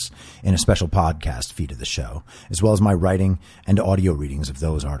segments in a special podcast feed of the show, as well as my writing and audio readings of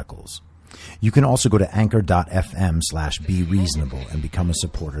those articles. You can also go to anchor.fm/BeReasonable and become a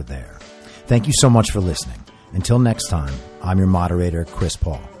supporter there. Thank you so much for listening. Until next time, I'm your moderator, Chris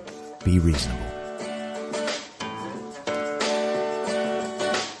Paul. Be reasonable.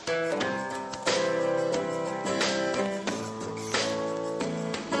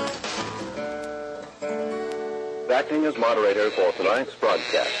 Acting as moderator for tonight's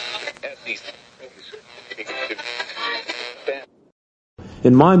broadcast.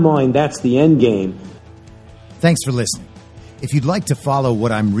 In my mind, that's the end game. Thanks for listening. If you'd like to follow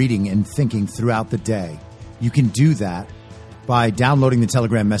what I'm reading and thinking throughout the day, you can do that by downloading the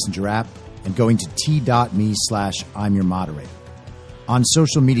Telegram Messenger app and going to t.me/I'm your moderator. On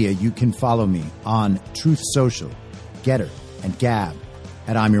social media, you can follow me on Truth Social, Getter, and Gab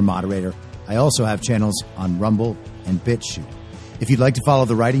at I'm your moderator. I also have channels on Rumble and BitChute. If you'd like to follow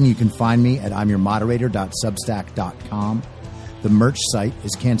the writing, you can find me at imyourmoderator.substack.com. The merch site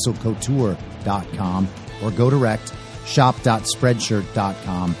is cancelcouture.com or go direct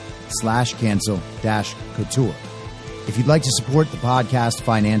shop.spreadshirt.com/cancel-couture. If you'd like to support the podcast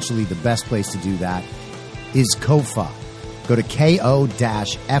financially, the best place to do that is Ko-Fi. Go to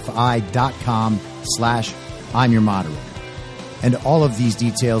ko-fi.com/I'm your moderator. And all of these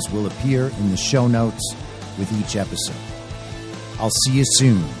details will appear in the show notes with each episode. I'll see you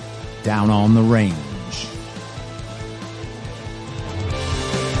soon down on the range.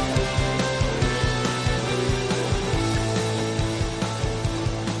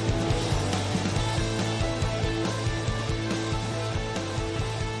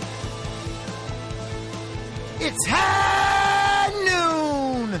 It's